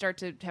I start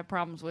to have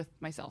problems with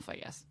myself, I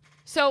guess.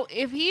 So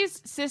if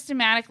he's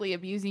systematically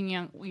abusing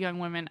young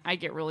women, I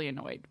get really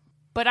annoyed.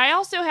 But I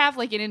also have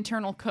like an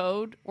internal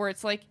code where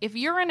it's like, if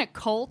you're in a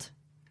cult,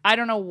 I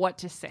don't know what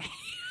to say.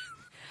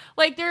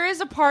 Like there is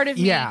a part of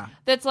me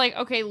that's like,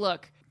 okay,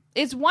 look,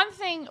 it's one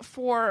thing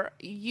for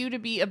you to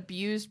be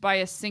abused by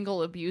a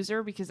single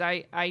abuser because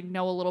I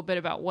know a little bit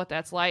about what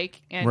that's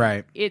like. And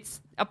Right. It's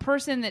a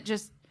person that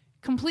just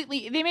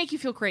completely, they make you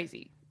feel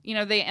crazy. You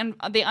know, they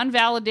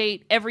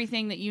unvalidate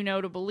everything that you know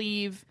to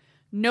believe.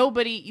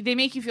 They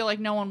make you feel like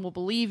no one will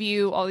believe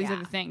you, all these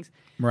other things.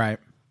 Right.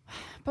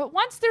 But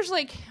once there's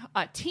like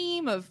a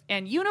team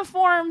and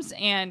uniforms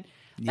and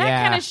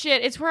that kind of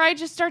shit, it's where I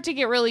just start to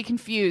get really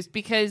confused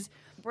because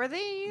Were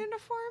they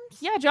uniforms?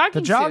 yeah, jogging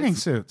The jogging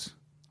suits. suits.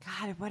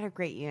 God, what a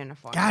great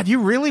uniform. God,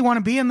 you really want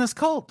to be in this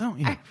cult, don't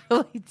you? I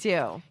really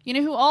do. You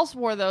know who else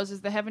wore those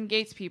is the Heaven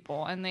Gates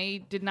people, and they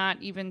did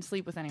not even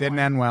sleep with anyone. Didn't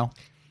end well.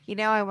 You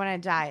know, I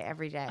want to die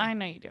every day. I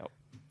know you do.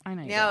 I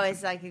know you No, do.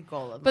 it's like a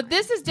goal of But mine.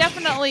 this is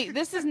definitely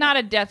this is not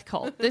a death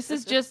cult. This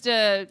is just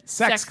a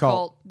sex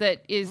cult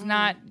that is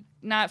not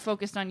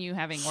focused on you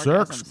having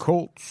orgasms. sex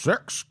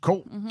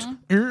cult,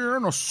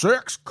 in a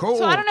sex cult.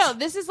 So I don't know.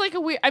 This is like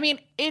a weird. I mean,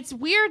 it's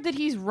weird that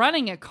he's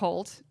running a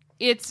cult.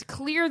 It's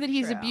clear that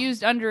he's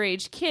abused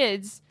underage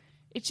kids.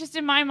 It's just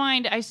in my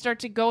mind, I start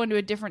to go into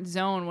a different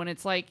zone when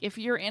it's like, if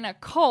you're in a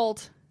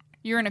cult,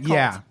 you're in a cult.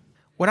 Yeah.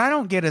 What I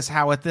don't get is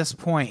how at this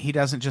point he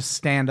doesn't just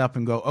stand up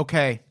and go,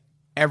 okay,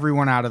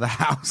 everyone out of the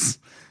house.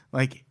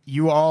 Like,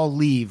 you all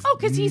leave. Oh,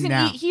 because he's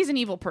now. he's an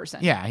evil person.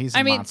 Yeah, he's a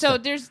I mean, monster. so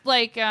there's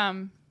like,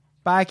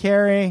 Bye,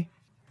 Carrie.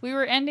 we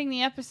were ending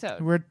the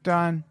episode. We're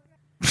done.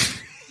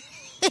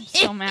 I'm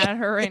so mad at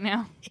her right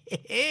now.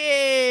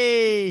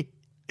 Hey.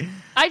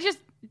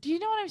 Do you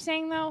know what I'm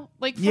saying though?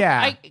 Like,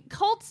 Yeah.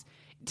 cults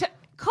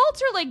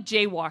are like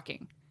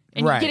jaywalking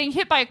and Right. getting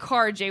hit by a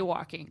car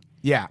jaywalking.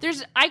 Yeah.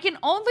 I can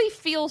only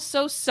feel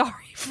so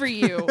sorry for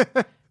you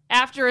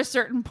after a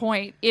certain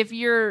point if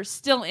you're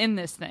still in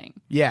this thing.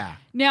 Yeah.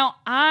 Now,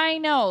 I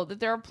know that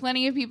there are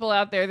plenty of people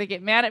out there that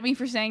get mad at me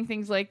for saying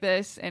things like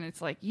this, and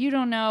it's like, you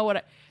don't know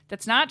what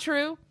that's not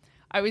true.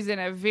 I was in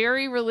a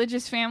very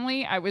religious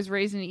family. I was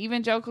raised in an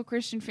evangelical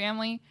Christian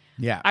family.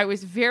 Yeah. I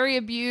was very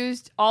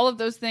abused, all of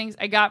those things.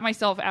 I got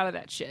myself out of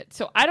that shit.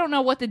 So I don't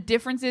know what the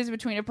difference is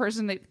between a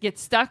person that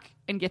gets stuck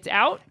and gets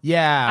out.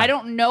 Yeah. I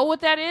don't know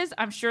what that is.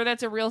 I'm sure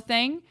that's a real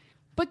thing.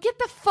 But get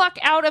the fuck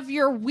out of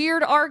your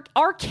weird R.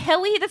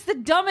 Kelly. That's the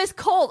dumbest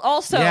cult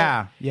also.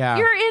 Yeah.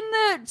 You're in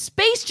the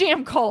Space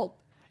Jam cult.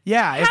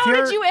 Yeah. How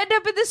did you end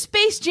up in the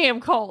Space Jam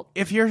cult?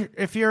 If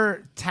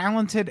you're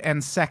talented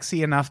and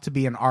sexy enough to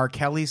be in R.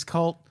 Kelly's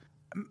cult,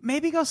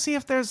 maybe go see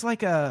if there's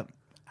like a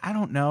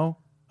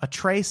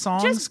Trey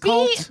Songz Just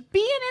cult. be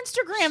an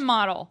Instagram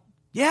model.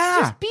 Yeah.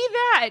 Just be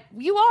that.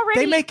 You already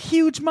They make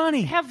huge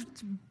money. have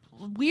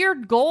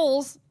weird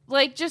goals.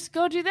 Like, just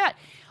go do that.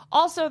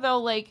 Also, though,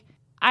 like,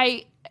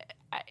 I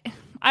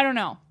don't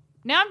know.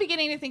 Now I'm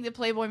beginning to think that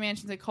Playboy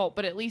Mansion's a cult,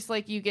 but at least,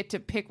 like, you get to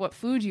pick what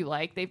food you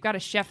like. They've got a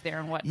chef there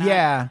and whatnot.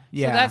 Yeah.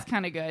 So that's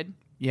kind of good.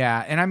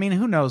 Yeah, and I mean,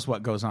 who knows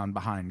what goes on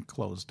behind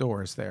closed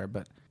doors there,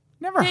 but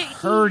never He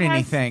heard has-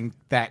 anything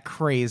that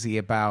crazy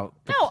about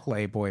the No,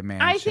 Playboy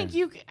Mansion. I think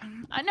you.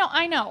 I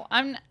know.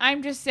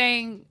 I'm just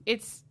saying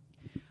it's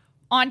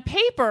on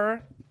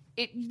paper.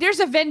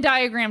 There's a Venn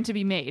diagram to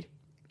be made.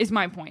 Is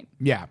my point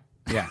Yeah,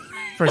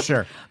 for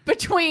sure.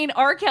 between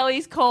R.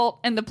 Kelly's cult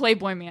and the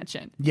Playboy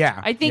Mansion. Yeah,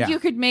 I think yeah. you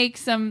could make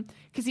some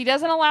because he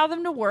doesn't allow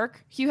them to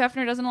work. Hugh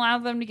Hefner doesn't allow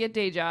them to get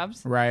day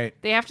jobs. Right.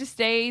 They have to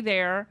stay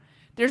there.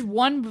 There's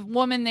one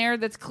woman there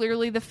that's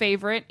clearly the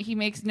favorite. He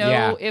makes no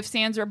Yeah. ifs,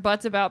 ands, or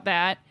buts about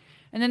that.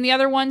 And then the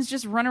other ones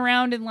just run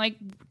around in like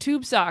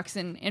tube socks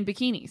and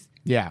bikinis.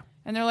 Yeah.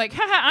 And they're like,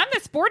 haha, I'm the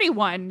sporty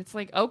one. It's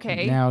like,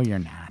 okay. No, you're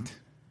not.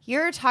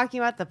 You're talking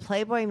about the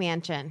Playboy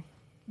Mansion.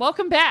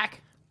 Welcome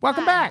back.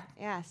 Welcome back.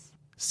 Yes.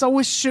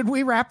 So should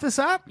we wrap this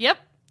up? Yep.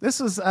 This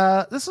was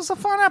a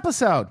fun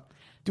episode.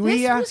 Do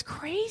This we? was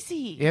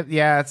crazy.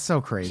 Yeah, it's so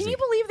crazy. Can you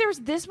believe there was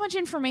this much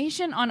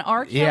information on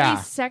R. Kelly's Yeah.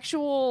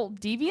 sexual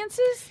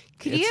deviances?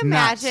 Could It's you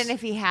imagine nuts.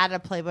 if he had a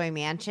Playboy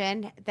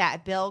Mansion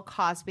that Bill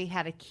Cosby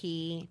had a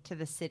key to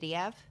the city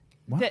of?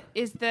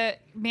 Is the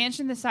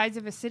mansion the size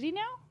of a city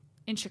now?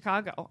 In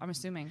Chicago, I'm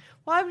assuming.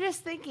 Well, I'm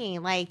just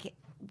thinking, like,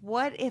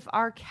 what if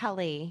R.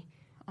 Kelly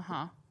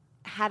Uh-huh.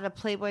 had a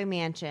Playboy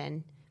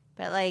Mansion,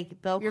 But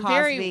like Bill You're Cosby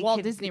very Walt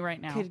could, Disney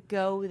right now. could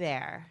go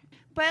there.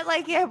 But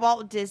like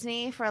Walt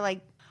Disney for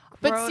like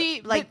But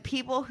see, but-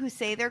 people who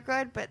say they're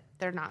good but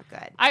they're not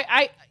good.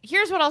 I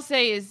here's what I'll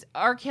say is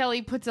R.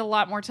 Kelly puts a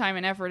lot more time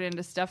and effort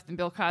into stuff than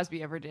Bill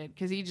Cosby ever did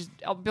because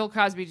Bill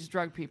Cosby just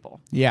drugged people.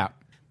 Yeah.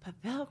 But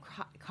Bill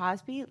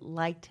Cosby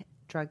liked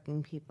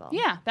drugging people.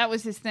 Yeah, that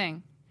was his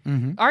thing.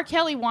 R.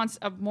 Kelly wants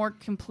a more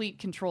complete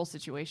control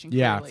situation.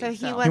 Yeah. Clearly,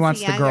 So He a wants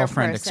the younger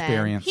girlfriend person.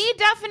 experience. He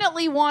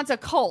definitely wants a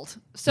cult.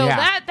 So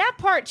Yeah. that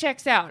part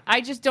checks out.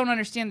 I just don't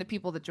understand the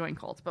people that join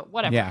cults, but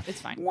whatever. Yeah. It's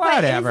fine.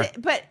 Whatever.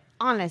 But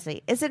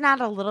honestly, is it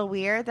not a little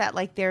weird that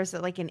like there's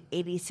like an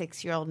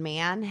 86-year-old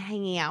man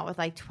hanging out with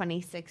like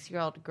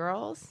 26-year-old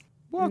girls?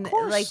 Well, of In the-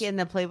 course. like in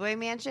the Playboy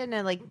Mansion,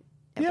 and like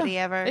nobody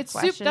ever It's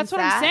questions that's what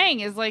that? I'm saying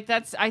is like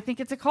I think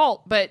it's a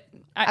cult, but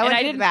I went to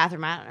the didn't.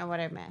 bathroom. I don't know what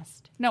I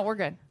missed. No, we're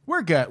good.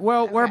 We're good.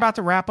 Well, we're about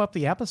to wrap up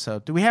the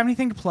episode. Do we have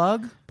anything to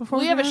plug before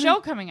We have a do show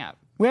anything? coming up.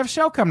 We have a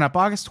show coming up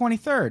August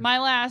 23rd. My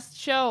last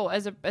show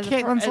as a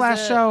Caitlin's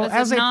last show as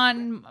as a- a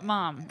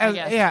non-mom. I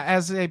guess.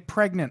 as a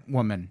pregnant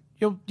woman.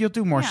 You'll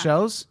do more Yeah.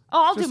 shows.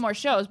 Oh, I'll do more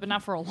shows, but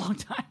not for a long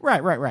time.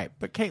 Right.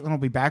 But Caitlin will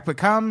be back. But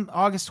come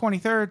August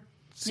 23rd,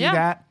 see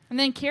that. And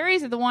then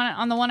Carrie's the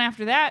one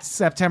after that.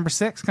 September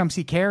 6th, come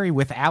see Carrie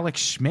with Alex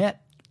Schmidt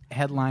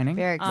headlining.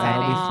 Very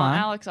That'll be exciting. fun.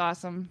 Alex,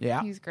 awesome.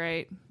 Yeah. He's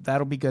great.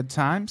 That'll be good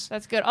times.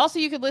 That's good. Also,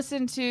 you could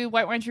listen to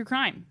White Wine True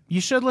Crime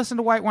You should listen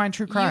to White Wine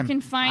True Crime.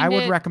 can find I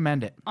would it-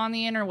 recommend it. on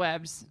the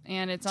interwebs,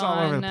 and it's all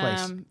on over the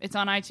place. It's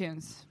on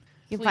iTunes.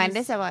 You can find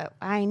Please. us at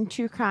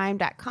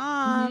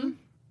winetruecrime.com.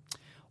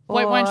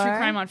 White Wine True Or-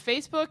 Crime on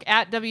Facebook,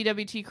 at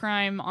WWT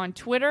Crime on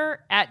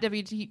Twitter, at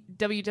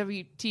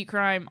WWT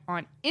Crime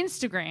on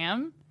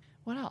Instagram.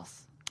 What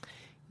else?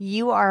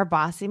 You are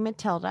Bossy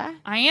Matilda.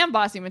 I am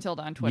Bossy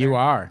Matilda on Twitter. You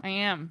are. I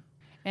am.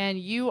 And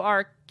you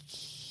are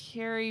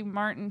Carrie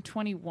Martin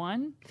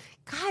 21?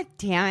 God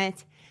damn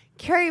it.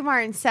 Carrie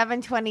Martin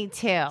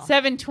 722.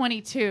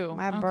 722.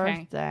 My Okay.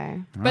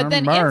 birthday. But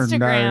then Birthday.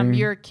 Instagram,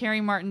 you're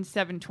Carrie Martin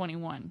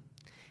 721.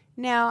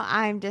 No,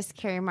 I'm just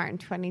Carrie Martin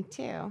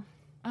 22.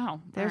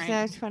 Oh, There's all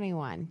no right.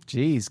 21.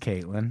 Jeez,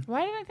 Caitlin.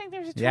 Why did I think there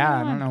was a 21? Yeah,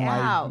 I don't know why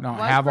Ow. you don't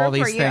What have all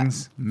group these are you?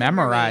 things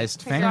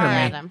memorized. Finger Finger me. me.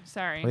 Adam.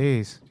 Sorry.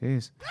 Please,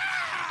 jeez.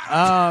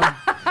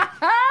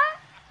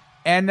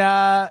 And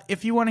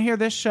if you want to hear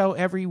this show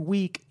every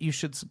week, you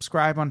should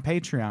subscribe on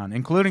Patreon,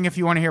 including if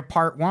you want to hear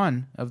part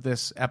 1 of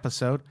this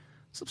episode,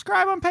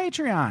 subscribe on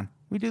Patreon.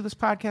 We do this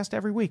podcast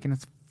every week, and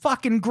it's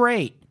fucking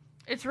great.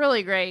 It's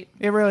really great.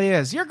 It really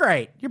is. You're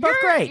great. You're both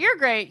great. You're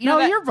great. You no, know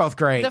that- you're both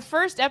great. The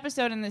first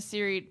episode in this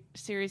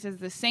series has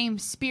the same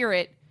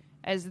spirit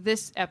as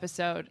this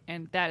episode,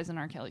 and that is an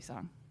R. Kelly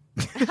song.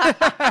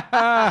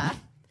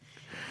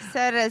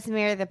 So does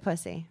Mirror the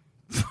Pussy.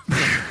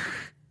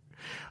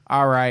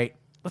 All right.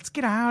 Let's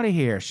get out of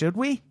here, should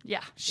we?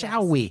 Yeah.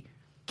 Shall we?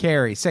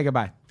 Carrie, say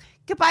goodbye.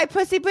 Goodbye,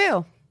 Pussy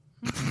Boo.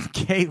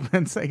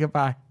 Caitlin, say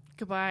goodbye.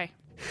 Goodbye.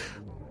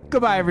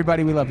 Goodbye,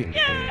 everybody. We love you.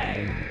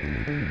 Yay!